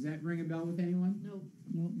 Does that ring a bell with anyone? No.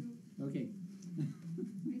 No. Okay.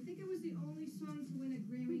 I think it was the only song to win a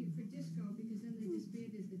Grammy for disco, because then they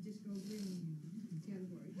disbanded the disco Grammy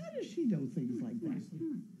category. How does she know things like that?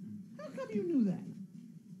 How come you knew that?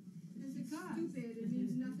 Because it's stupid, it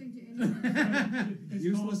means nothing to anyone. It's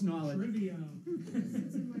Useless called knowledge. Trivia. It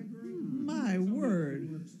sits in my brain. My word.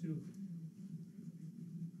 Works too.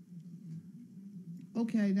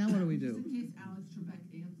 Okay, now what do we Just do? in case Alex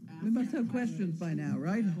Trebek asks. We must have questions by now,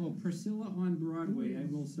 right? Oh, Priscilla on Broadway, I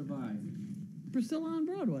Will Survive. Priscilla on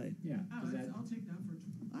Broadway. Yeah. Oh, Is that, I'll take that for.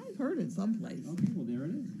 I've heard it someplace. okay, well, there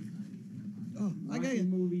it is. Oh, I got Rocky it.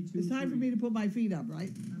 movie It's time for me to put my feet up, right?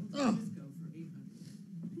 I will Oh. take Disco for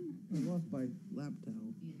 800. I lost my lap towel.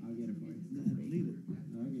 I'll get it for you. I don't need it.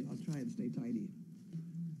 Okay. I'll try and stay tidy.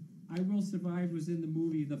 I Will Survive was in the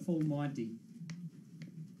movie The Full Monty.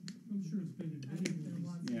 I'm sure it's been in many movies.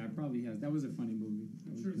 Yeah, it probably has. That was a funny movie. That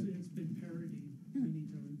I'm was sure good. it's been parodied many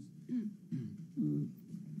times.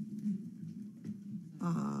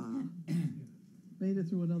 Ah. Made it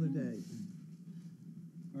through another day.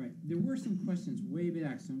 All right, there were some questions way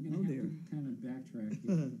back, so I'm Oh, gonna have dear. to kind of backtrack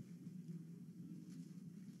here. Do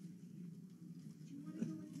you want to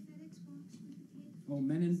go in the FedEx box with the cake? Oh,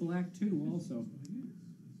 Men in Black 2 also.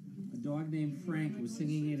 A dog named Frank was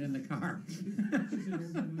singing it in the car. You know what,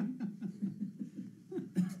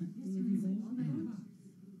 she's doing over there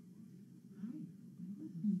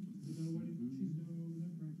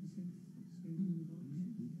practicing, skating the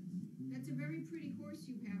box. That's a very pretty horse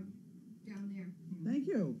you have down there. Thank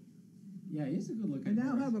you. Yeah, he's a good I looking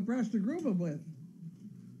now horse. have a brush to groom him with.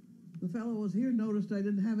 The fellow was here, noticed I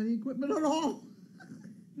didn't have any equipment at all.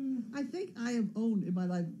 I think I have owned in my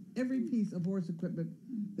life every piece of horse equipment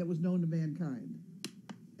that was known to mankind.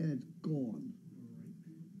 And it's gone.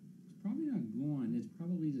 It's probably not gone, it's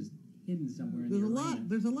probably just hidden somewhere in There's the a lot, arena.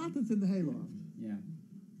 there's a lot that's in the hayloft. Yeah.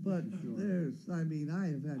 But Sure. there's, I mean, I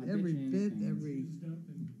have had I bet every you bit, anything. every, Used up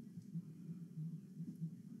and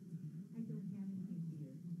I don't have anything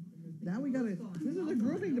here. now we gotta, this is a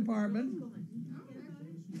grooming department.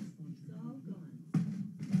 It's all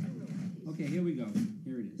gone. Okay, here we go.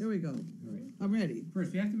 Here it is. Here we go. All right. I'm ready.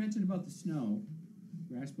 First, we have to mention about the snow.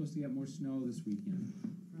 We are supposed to get more snow this weekend,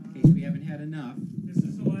 in case we haven't had enough. this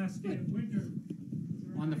is the last day of winter.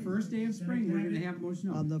 On the first day of spring, we're gonna have more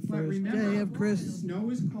snow. On the But first remember, day of Christmas. snow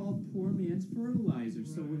is called poor man's fertilizer,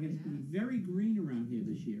 so we're gonna be very green around here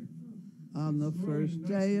this year. On the first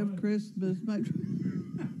day of Christmas, my.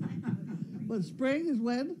 But spring is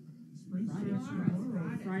when? Spring starts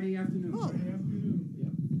tomorrow. Friday afternoon. Oh. Friday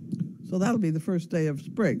afternoon. So that'll be the first day of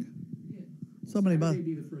spring. Somebody Saturday must,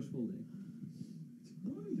 be the first full day.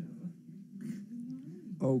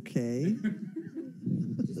 okay,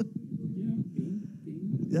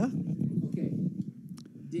 Being. yeah. Okay.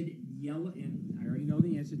 Did Yellow, and I already know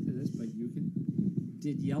the answer to this, but you can,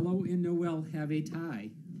 did Yellow and Noel have a tie?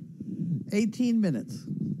 18 minutes.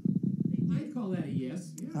 I'd call that a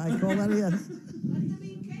yes. I call that a yes. Let them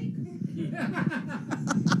eat cake.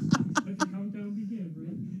 Let the countdown begin,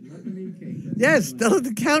 right? Let them eat cake. That's Yes, excellent. let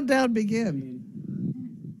the countdown I begin. mean,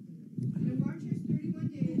 And March has 31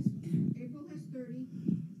 days, April has 30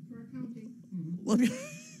 for accounting. Well,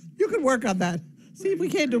 you can work on that. See if we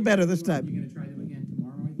can't do better this time. You're gonna try them again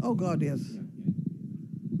tomorrow, I think? Oh, God, yes.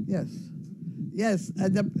 Yeah, Yes. Yes.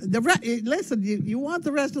 Listen, you want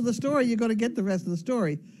the rest of the story, you're going to get the rest of the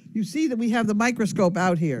story. You see that we have the microscope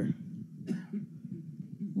out here.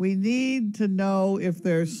 We need to know if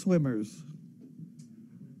they're swimmers.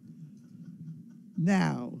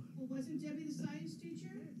 Now. Well, wasn't Debbie the science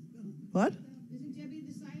teacher? What? Isn't Debbie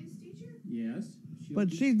the science Yes.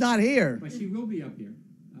 but she's not here. But she will be up here.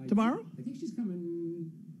 Tomorrow? I think she's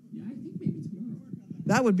coming, yeah, I think maybe tomorrow.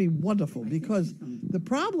 That would be wonderful, because the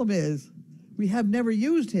problem is, we have never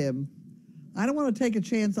used him. I don't want to take a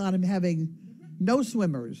chance on him having no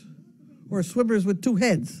swimmers, or swimmers with two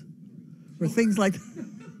heads, or things like,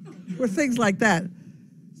 or things like that.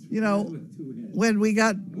 You know, With 2 heads. when we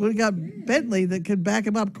got Bentley that could back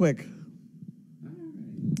him up quick. All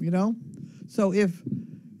right. You know, so if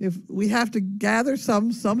we have to gather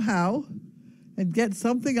somehow and get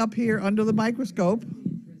something up here under the microscope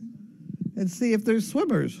and see if there's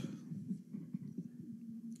swimmers.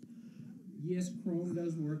 Yes, Chrome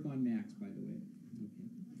does work on Macs, by the way. Okay.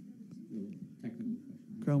 Little technical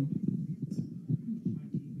question. Chrome.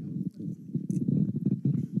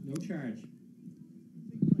 No charge.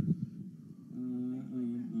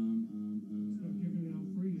 Stop giving it out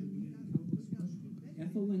free and we get countless questions.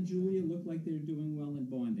 Ethel and Julia look like they're doing well in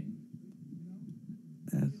bonding.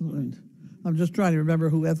 Ethel and, I'm just trying to remember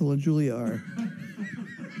who Ethel and Julia are.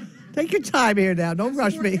 Take your time here now. Don't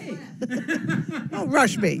rush me. Don't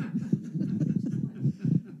rush me.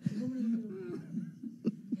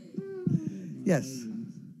 Yes,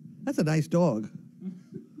 that's a nice dog.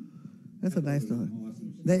 That's a nice dog.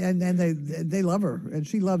 Awesome. They love her, and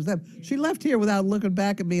she loves them. She left here without looking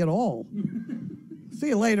back at me at all. See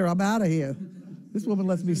you later. I'm out of here. This woman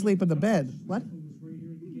lets me sleep in the bed. What? Ethel was right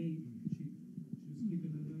here at the gate. She was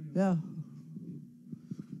keeping an eye Yeah,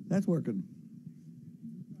 that's working.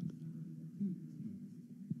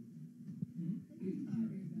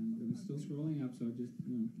 I'm still scrolling up, so just,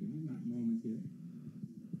 give me a moment here.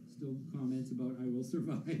 Still comments about "I will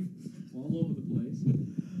survive" all over the place.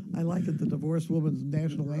 I like it, the divorced woman's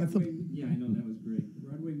national Broadway- anthem. Yeah, I know, that was great.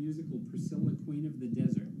 Broadway musical Priscilla, Queen of the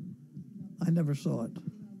Desert. I never saw it.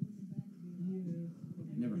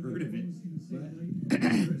 Never heard of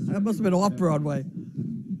it. That must have been off Broadway.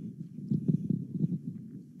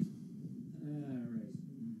 All right.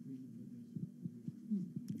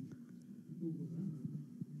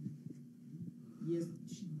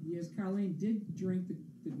 Yes, Carlene did drink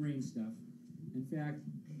the green stuff. In fact,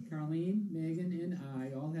 Carlene, Megan, and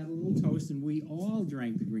I all had a little toast, and we all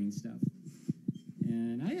drank the green stuff.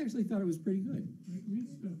 And I actually thought it was pretty good. That green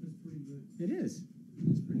stuff is pretty good. It is.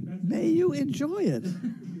 It's pretty good. May you enjoy it.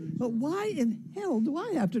 But why in hell do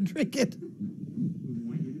I have to drink it? We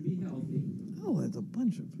want you to be healthy. Oh, there's a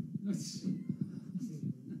bunch of.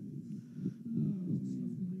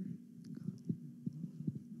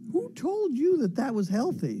 Who told you that that was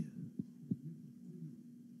healthy?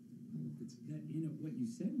 It's got in it what you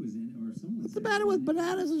said was in it, or someone What's said the matter with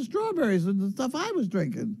bananas and strawberries and the stuff I was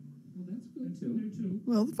drinking? Well, that's good That's in there too. too.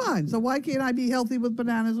 Well, fine. So why can't I be healthy with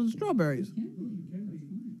bananas and strawberries? Can You can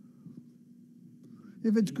be.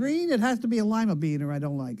 If it's green, it has to be a lima bean or I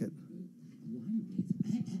don't like it.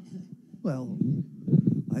 Well,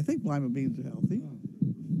 I think lima beans are healthy.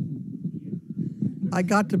 I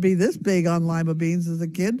got to be this big on lima beans as a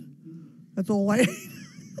kid. That's all I ate.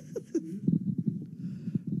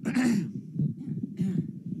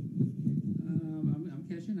 I'm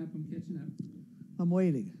catching up. I'm catching up. I'm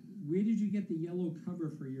waiting. Where did you get the yellow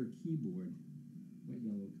cover for your keyboard? What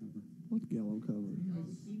yellow cover? What yellow cover? Oh,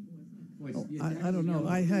 it's- Oh, it's I actually don't know. yellow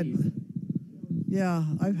I had, keys. yeah,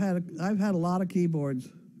 I've had a lot of keyboards.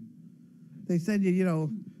 They said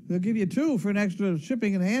they'll give you 2 for an extra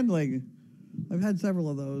shipping and handling. I've had several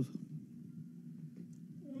of those.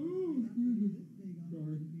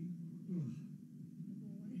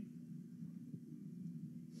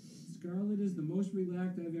 Scarlett is the most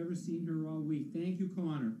relaxed I've ever seen her all week. Thank you,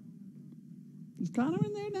 Connor. Is Connor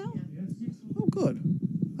in there now? Yes. Oh, good.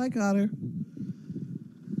 Hi, Connor.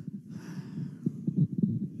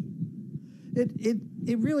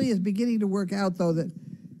 It really is beginning to work out, though, that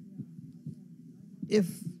if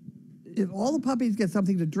all the puppies get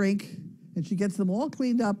something to drink and she gets them all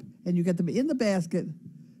cleaned up and you get them in the basket,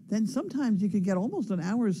 then sometimes you can get almost an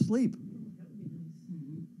hour's sleep.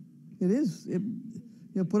 It is.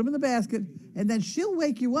 Put them in the basket, and then she'll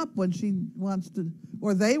wake you up when she wants to,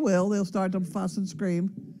 or they will. They'll start to fuss and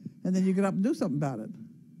scream, and then you get up and do something about it.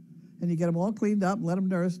 And you get them all cleaned up, let them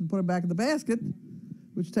nurse, and put them back in the basket,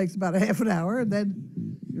 which takes about a half an hour, and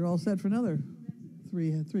then you're all set for another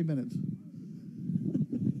three minutes.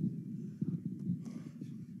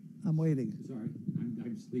 I'm waiting. Sorry,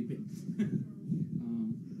 I'm sleeping.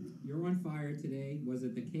 You're on fire today. Was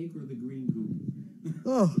it the cake or the green goop?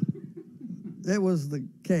 Oh, it was the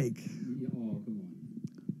cake. Yeah, oh, come on.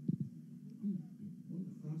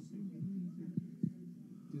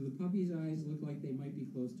 Do the puppy's eyes look like they might be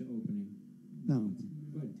close to opening? No,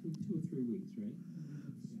 Good, 2 or 3 weeks, right?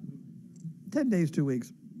 10 days, 2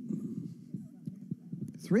 weeks.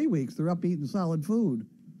 3 weeks, they're up eating solid food.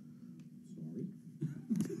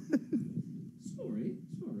 Sorry.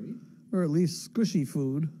 Or at least squishy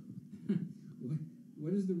food.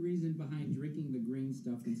 What is the reason behind drinking the green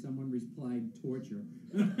stuff? And someone replied, torture.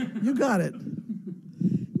 You got it.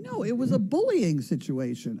 No, it was a bullying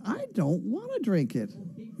situation. I don't want to drink it.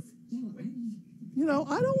 You know,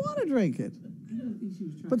 I don't want to drink it.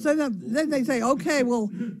 But then they say, okay, well,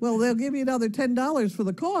 they'll give you another $10 for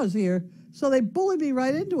the cause here. So they bullied me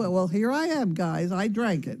right into it. Well, here I am, guys. I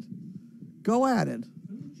drank it. Go at it.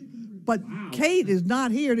 But Kate is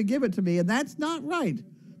not here to give it to me, and that's not right,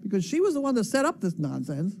 because she was the one that set up this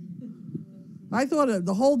nonsense. I thought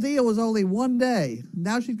the whole deal was only 1 day.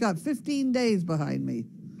 Now she's got 15 days behind me.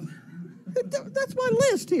 That's my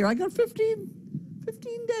list here. I got 15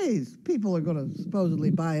 days. People are going to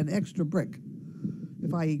supposedly buy an extra brick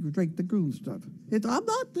if I drink the green stuff. I'm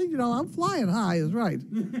not, I'm flying high is right.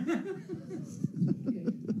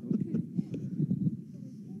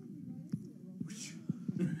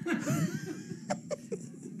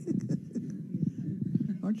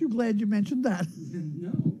 Aren't you glad you mentioned that?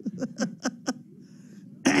 No.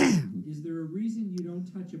 Is there a reason you don't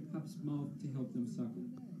touch a pup's mouth to help them suckle?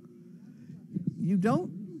 You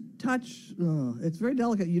don't touch, it's very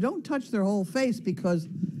delicate. You don't touch their whole face because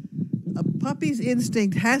a puppy's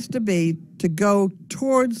instinct has to be to go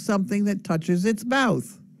towards something that touches its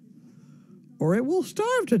mouth, or it will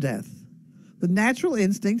starve to death. The natural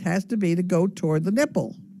instinct has to be to go toward the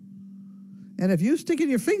nipple. And if you stick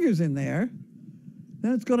your fingers in there,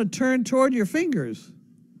 then it's going to turn toward your fingers.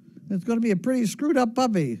 It's going to be a pretty screwed up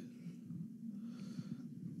puppy.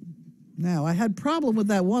 Now, I had problem with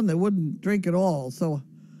that one that wouldn't drink at all, so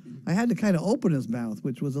I had to kind of open his mouth,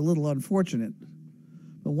 which was a little unfortunate.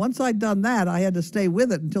 But once I'd done that, I had to stay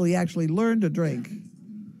with it until he actually learned to drink.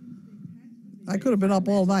 I could have been up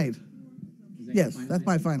all night. Yes, that's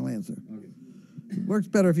my final answer. Okay. Works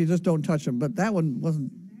better if you just don't touch him, but that one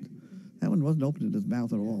wasn't opening his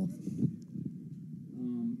mouth at all.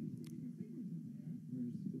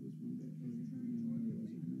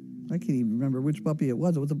 I can't even remember which puppy it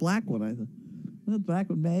was. It was a black one, I thought. Was it black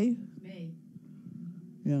one, May? May.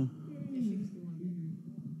 Yeah.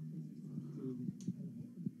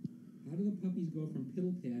 How do the puppies go from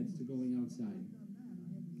piddle pads to going outside?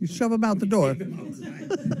 You shove them out the door. We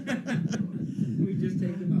just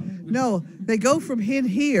take them out. No, they go from in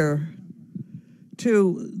here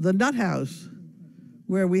to the nut house,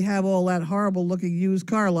 where we have all that horrible looking used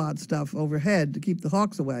car lot stuff overhead to keep the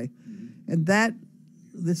hawks away. And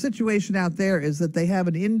the situation out there is that they have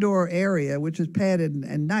an indoor area which is padded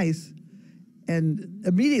and nice, and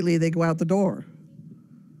immediately they go out the door.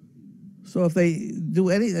 So if they do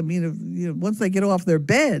once they get off their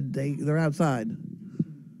bed, they're outside.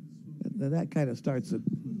 That kind of starts it.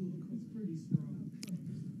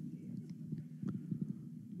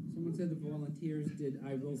 Someone said the volunteers did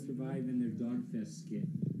I Will Survive in their Dog Fest skit.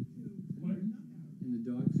 What? In the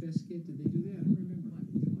Dog Fest skit, did they do that? I don't remember.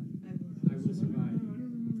 I Will Survive.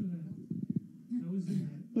 That was in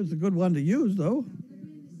It was a good one to use, though.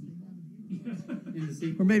 In the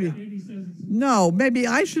sequel? Or maybe, Andy says it's no, maybe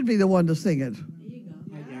I should be the one to sing it. There you go.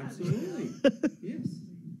 Absolutely. Yes.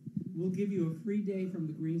 We'll give you a free day from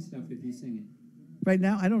the green stuff if you sing it. Right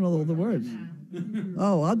now, I don't know all the words.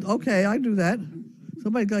 Oh, okay, I do that.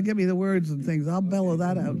 Somebody got to give me the words and things. I'll bellow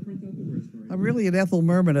that out. Print out the words for you. I'm really an Ethel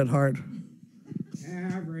Merman at heart.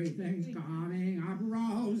 Everything's coming up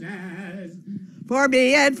roses. For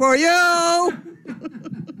me and for you!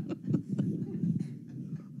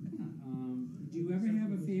 Do you ever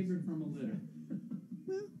have a favorite from a litter?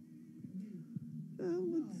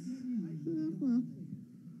 All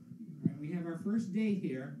right, we have our first date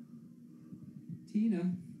here.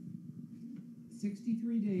 Tina,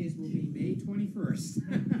 63 days will be May 21st.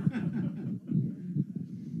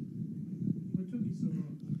 what took you so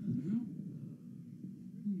long?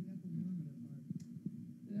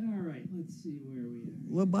 All right, let's see where we are.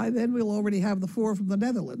 Well, by then, we'll already have the 4 from the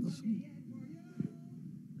Netherlands.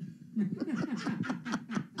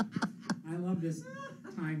 I love this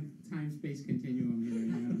time-space continuum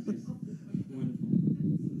here. It's just wonderful.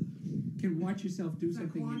 Can watch yourself do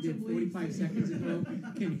something you did 45 seconds ago.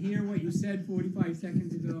 Can hear what you said 45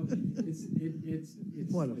 seconds ago. It's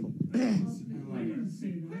Wonderful. I like it.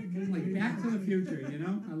 It's like Back to the Future,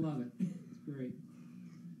 I love it. It's great.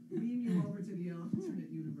 Beam you over to the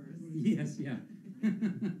alternate universe. Yes, yeah. He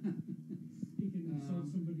can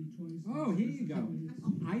insult somebody twice. Oh, here you go.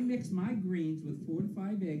 I mix my greens with 4 to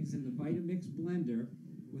 5 eggs in the Vitamix blender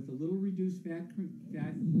with a little reduced fat cream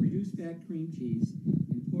cheese,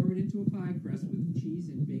 and pour it into a pie crust with cheese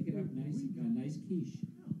and bake it up nice quiche.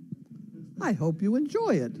 I hope you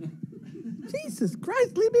enjoy it. Jesus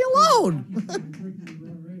Christ, leave me alone.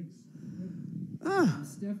 Ah,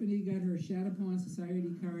 Stephanie got her Chattapon Society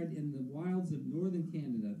card in the wilds of northern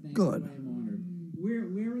Canada. Thank Good. you, I am honored. Where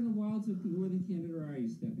in the wilds of northern Canada are you,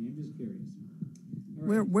 Stephanie? I'm just curious. All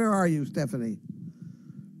right. where are you, Stephanie?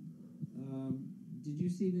 Did you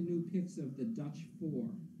see the new pics of the Dutch 4?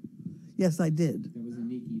 Yes, I did. That was a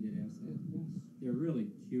Nikki that asked that. They're really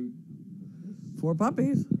cute. 4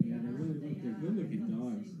 puppies. Yeah, they're good looking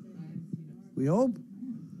dogs. We hope.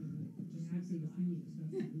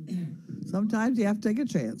 Sometimes you have to take a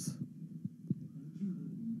chance.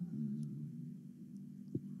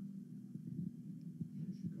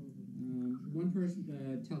 One person,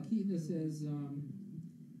 Talkeetna says,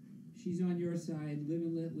 she's on your side. Live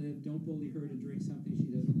and let live. Don't bully her to drink something she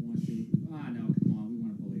doesn't want to. Ah, no, come on, we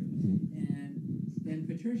want to bully her. And then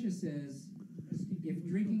Patricia says, if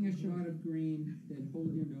drinking a shot of green, then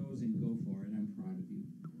hold your nose and go for it. I'm proud of you.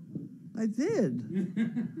 I did.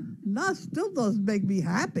 Not still doesn't make me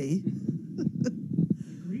happy. The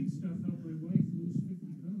green stuff helped my wife lose 50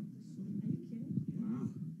 pounds. Wow.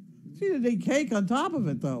 She didn't eat cake on top of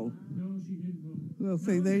it, though. No, she didn't. Well,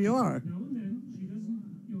 see, there you are. Now and then, she doesn't,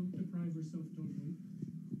 deprive herself totally.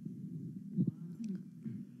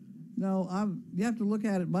 No, you have to look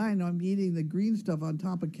at it. Mine, I'm eating the green stuff on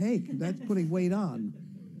top of cake. That's putting weight on.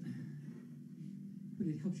 But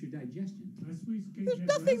it helps your digestion. Last week's cake There's had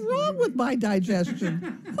nothing raspberry. wrong with my digestion.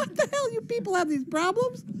 What the hell? You people have these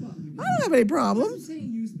problems? I don't have any I wasn't problems.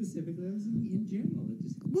 saying you specifically. I was in general. It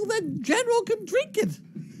just Well, then General can drink it.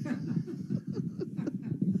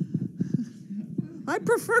 I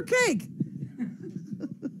prefer cake.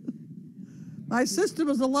 My system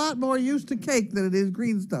is a lot more used to cake than it is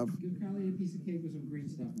green stuff. give Carly a piece of cake with some green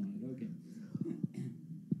stuff on it. Okay.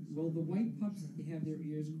 Will the white pups have their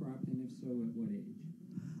ears cropped, and if so, at what age?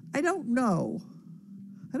 I don't know.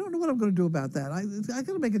 I don't know what I'm going to do about that. I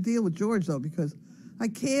got to make a deal with George, though, because I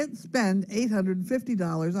can't spend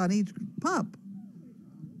 $850 on each pup.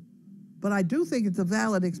 But I do think it's a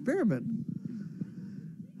valid experiment.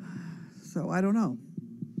 So I don't know.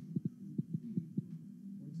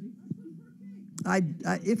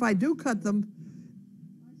 If I do cut them,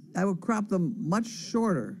 I would crop them much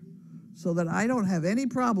shorter so that I don't have any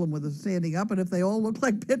problem with them standing up. And if they all look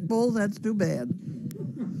like pit bulls, that's too bad.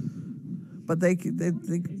 But they They're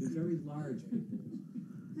very large pit bulls.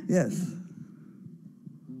 yes.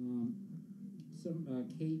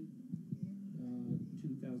 Kate,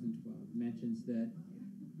 2012, mentions that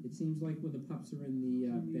it seems like when the pups are in the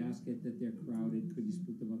basket that they're crowded. Could you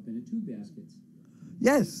split them up into 2 baskets?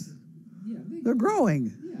 Yes, Yeah, they're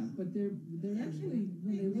growing. yeah, but they're actually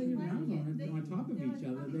when they lay around on top of each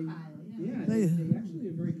other, they They- actually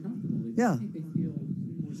are very comfortable. Yeah. I think they feel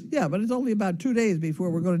more secure. Yeah, but it's only about 2 days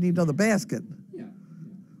before we're going to need another basket. Yeah,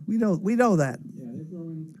 We know that. yeah, they're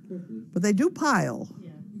growing quickly. But they do pile.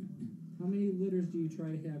 How many litters do you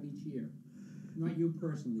try to have each year? Not you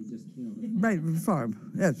personally, just the Right, farm.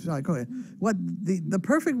 Yes, go ahead. What the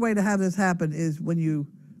perfect way to have this happen is when you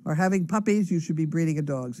are having puppies, you should be breeding a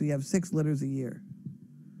dog. So you have 6 litters a year.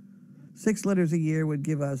 6 litters a year would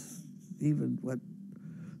give us even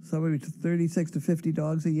somewhere between 36 to 50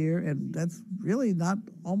 dogs a year, and that's really not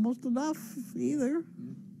almost enough either.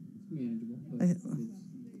 It's manageable. But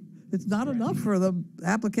It's not enough for the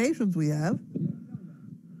applications we have.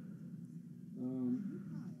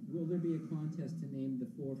 Will there be a contest to name the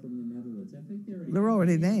 4 from the Netherlands? I think They're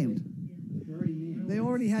already named. They're already named. They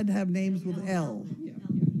already had to have names with L, Yeah.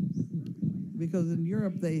 because in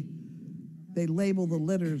Europe they label the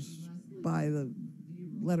litters by the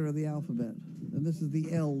letter of the alphabet, and this is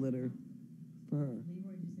the L litter for her.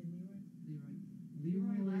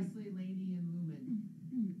 Leroy, Leslie, Laney, and Lumen.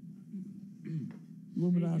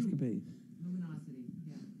 Luminoscopy. Luminosity,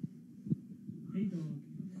 yeah. Hey, dog.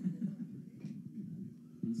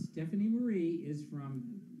 And Stephanie Marie is from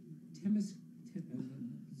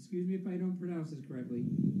excuse me if I don't pronounce this correctly,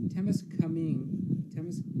 Temiskaming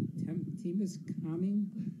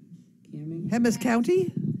Hemis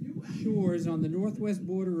County? shores on the northwest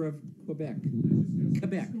border of Quebec.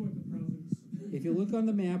 Quebec. If you look on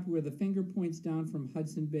the map where the finger points down from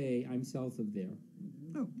Hudson Bay, I'm south of there.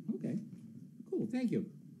 Oh. Okay. Cool, thank you.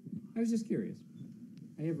 I was just curious.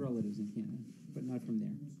 I have relatives in Canada, but not from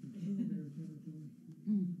there.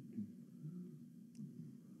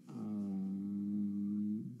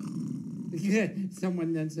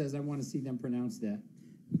 Someone then says, I want to see them pronounce that.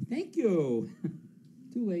 Thank you.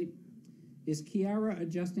 Too late. Is Kiara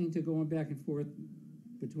adjusting to going back and forth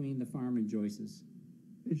between the farm and Joyce's?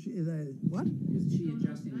 What? Is she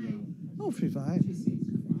adjusting well? Oh, she's fine. She seems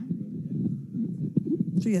fine.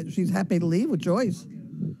 She's happy to leave with Joyce.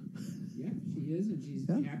 Yeah, she is, and she's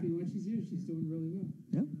Yeah. happy when she's here. She's doing really well.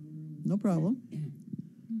 Yep, no problem.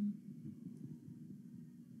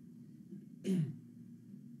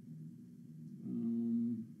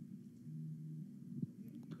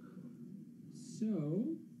 So,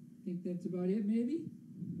 I think that's about it, maybe?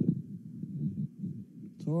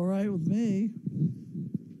 It's all right with me.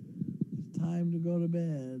 It's time to go to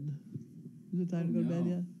bed. Is it time to go to bed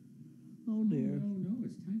no. yet? Oh dear. No,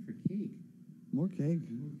 it's time for cake. More cake.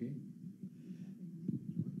 More cake.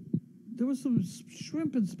 There was some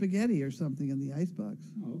shrimp and spaghetti or something in the icebox.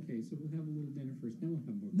 Oh, okay, so we'll have a little dinner first, then we'll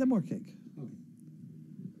have more. Then more cake. Okay.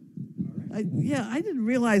 All right. I didn't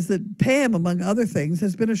realize that Pam, among other things,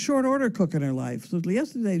 has been a short order cook in her life. So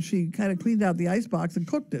yesterday she kind of cleaned out the icebox and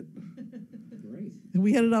cooked it. Great. And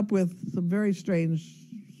we ended up with some very strange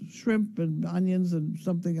shrimp and onions and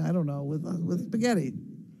something, I don't know, with spaghetti.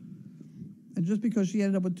 And just because she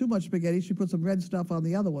ended up with too much spaghetti, she put some red stuff on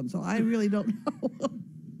the other one. So I really don't know.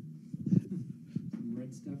 Some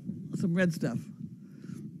red stuff. Some red stuff.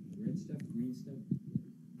 Red stuff, green stuff.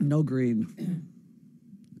 No green.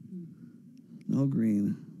 No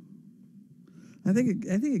green. I think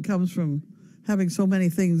it comes from having so many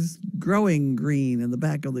things growing green in the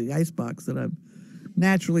back of the icebox that I'm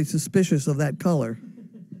naturally suspicious of that color.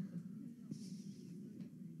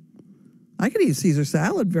 I could eat Caesar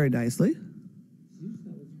salad very nicely, Caesar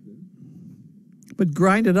salad's good. but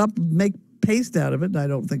grind it up and make paste out of it, and I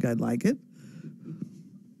don't think I'd like it.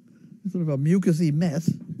 It's sort of a mucousy mess.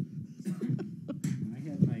 I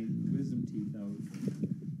had my wisdom teeth out.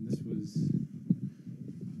 This was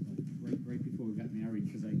right before we got married,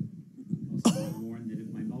 because I also got warned that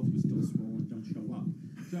if my mouth was still swollen, don't show up.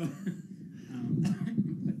 So,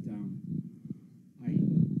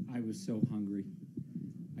 I was so hungry.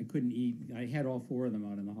 I couldn't eat. I had all four of them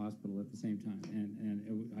out in the hospital at the same time,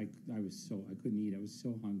 and I couldn't eat. I was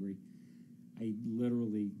so hungry. I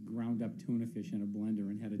literally ground up tuna fish in a blender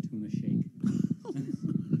and had a tuna shake,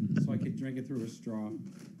 so I could drink it through a straw.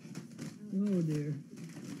 Oh dear.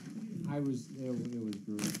 It was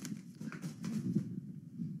brutal.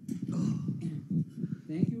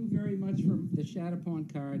 Thank you very much for the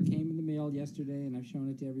Shatterpond card. Came in the mail yesterday, and I've shown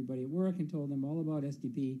it to everybody at work and told them all about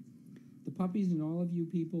SDP. The puppies and all of you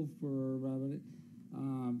people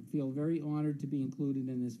feel very honored to be included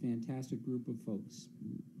in this fantastic group of folks.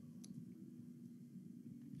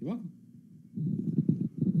 You're welcome.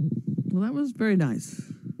 Well, that was very nice.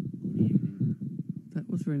 Good evening. That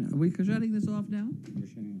was very nice. Are we shutting this off now? We're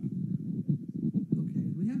shutting off. Okay,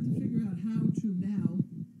 we have to figure out how to now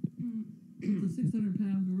put the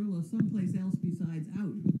 600-pound gorilla someplace else besides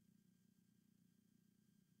out.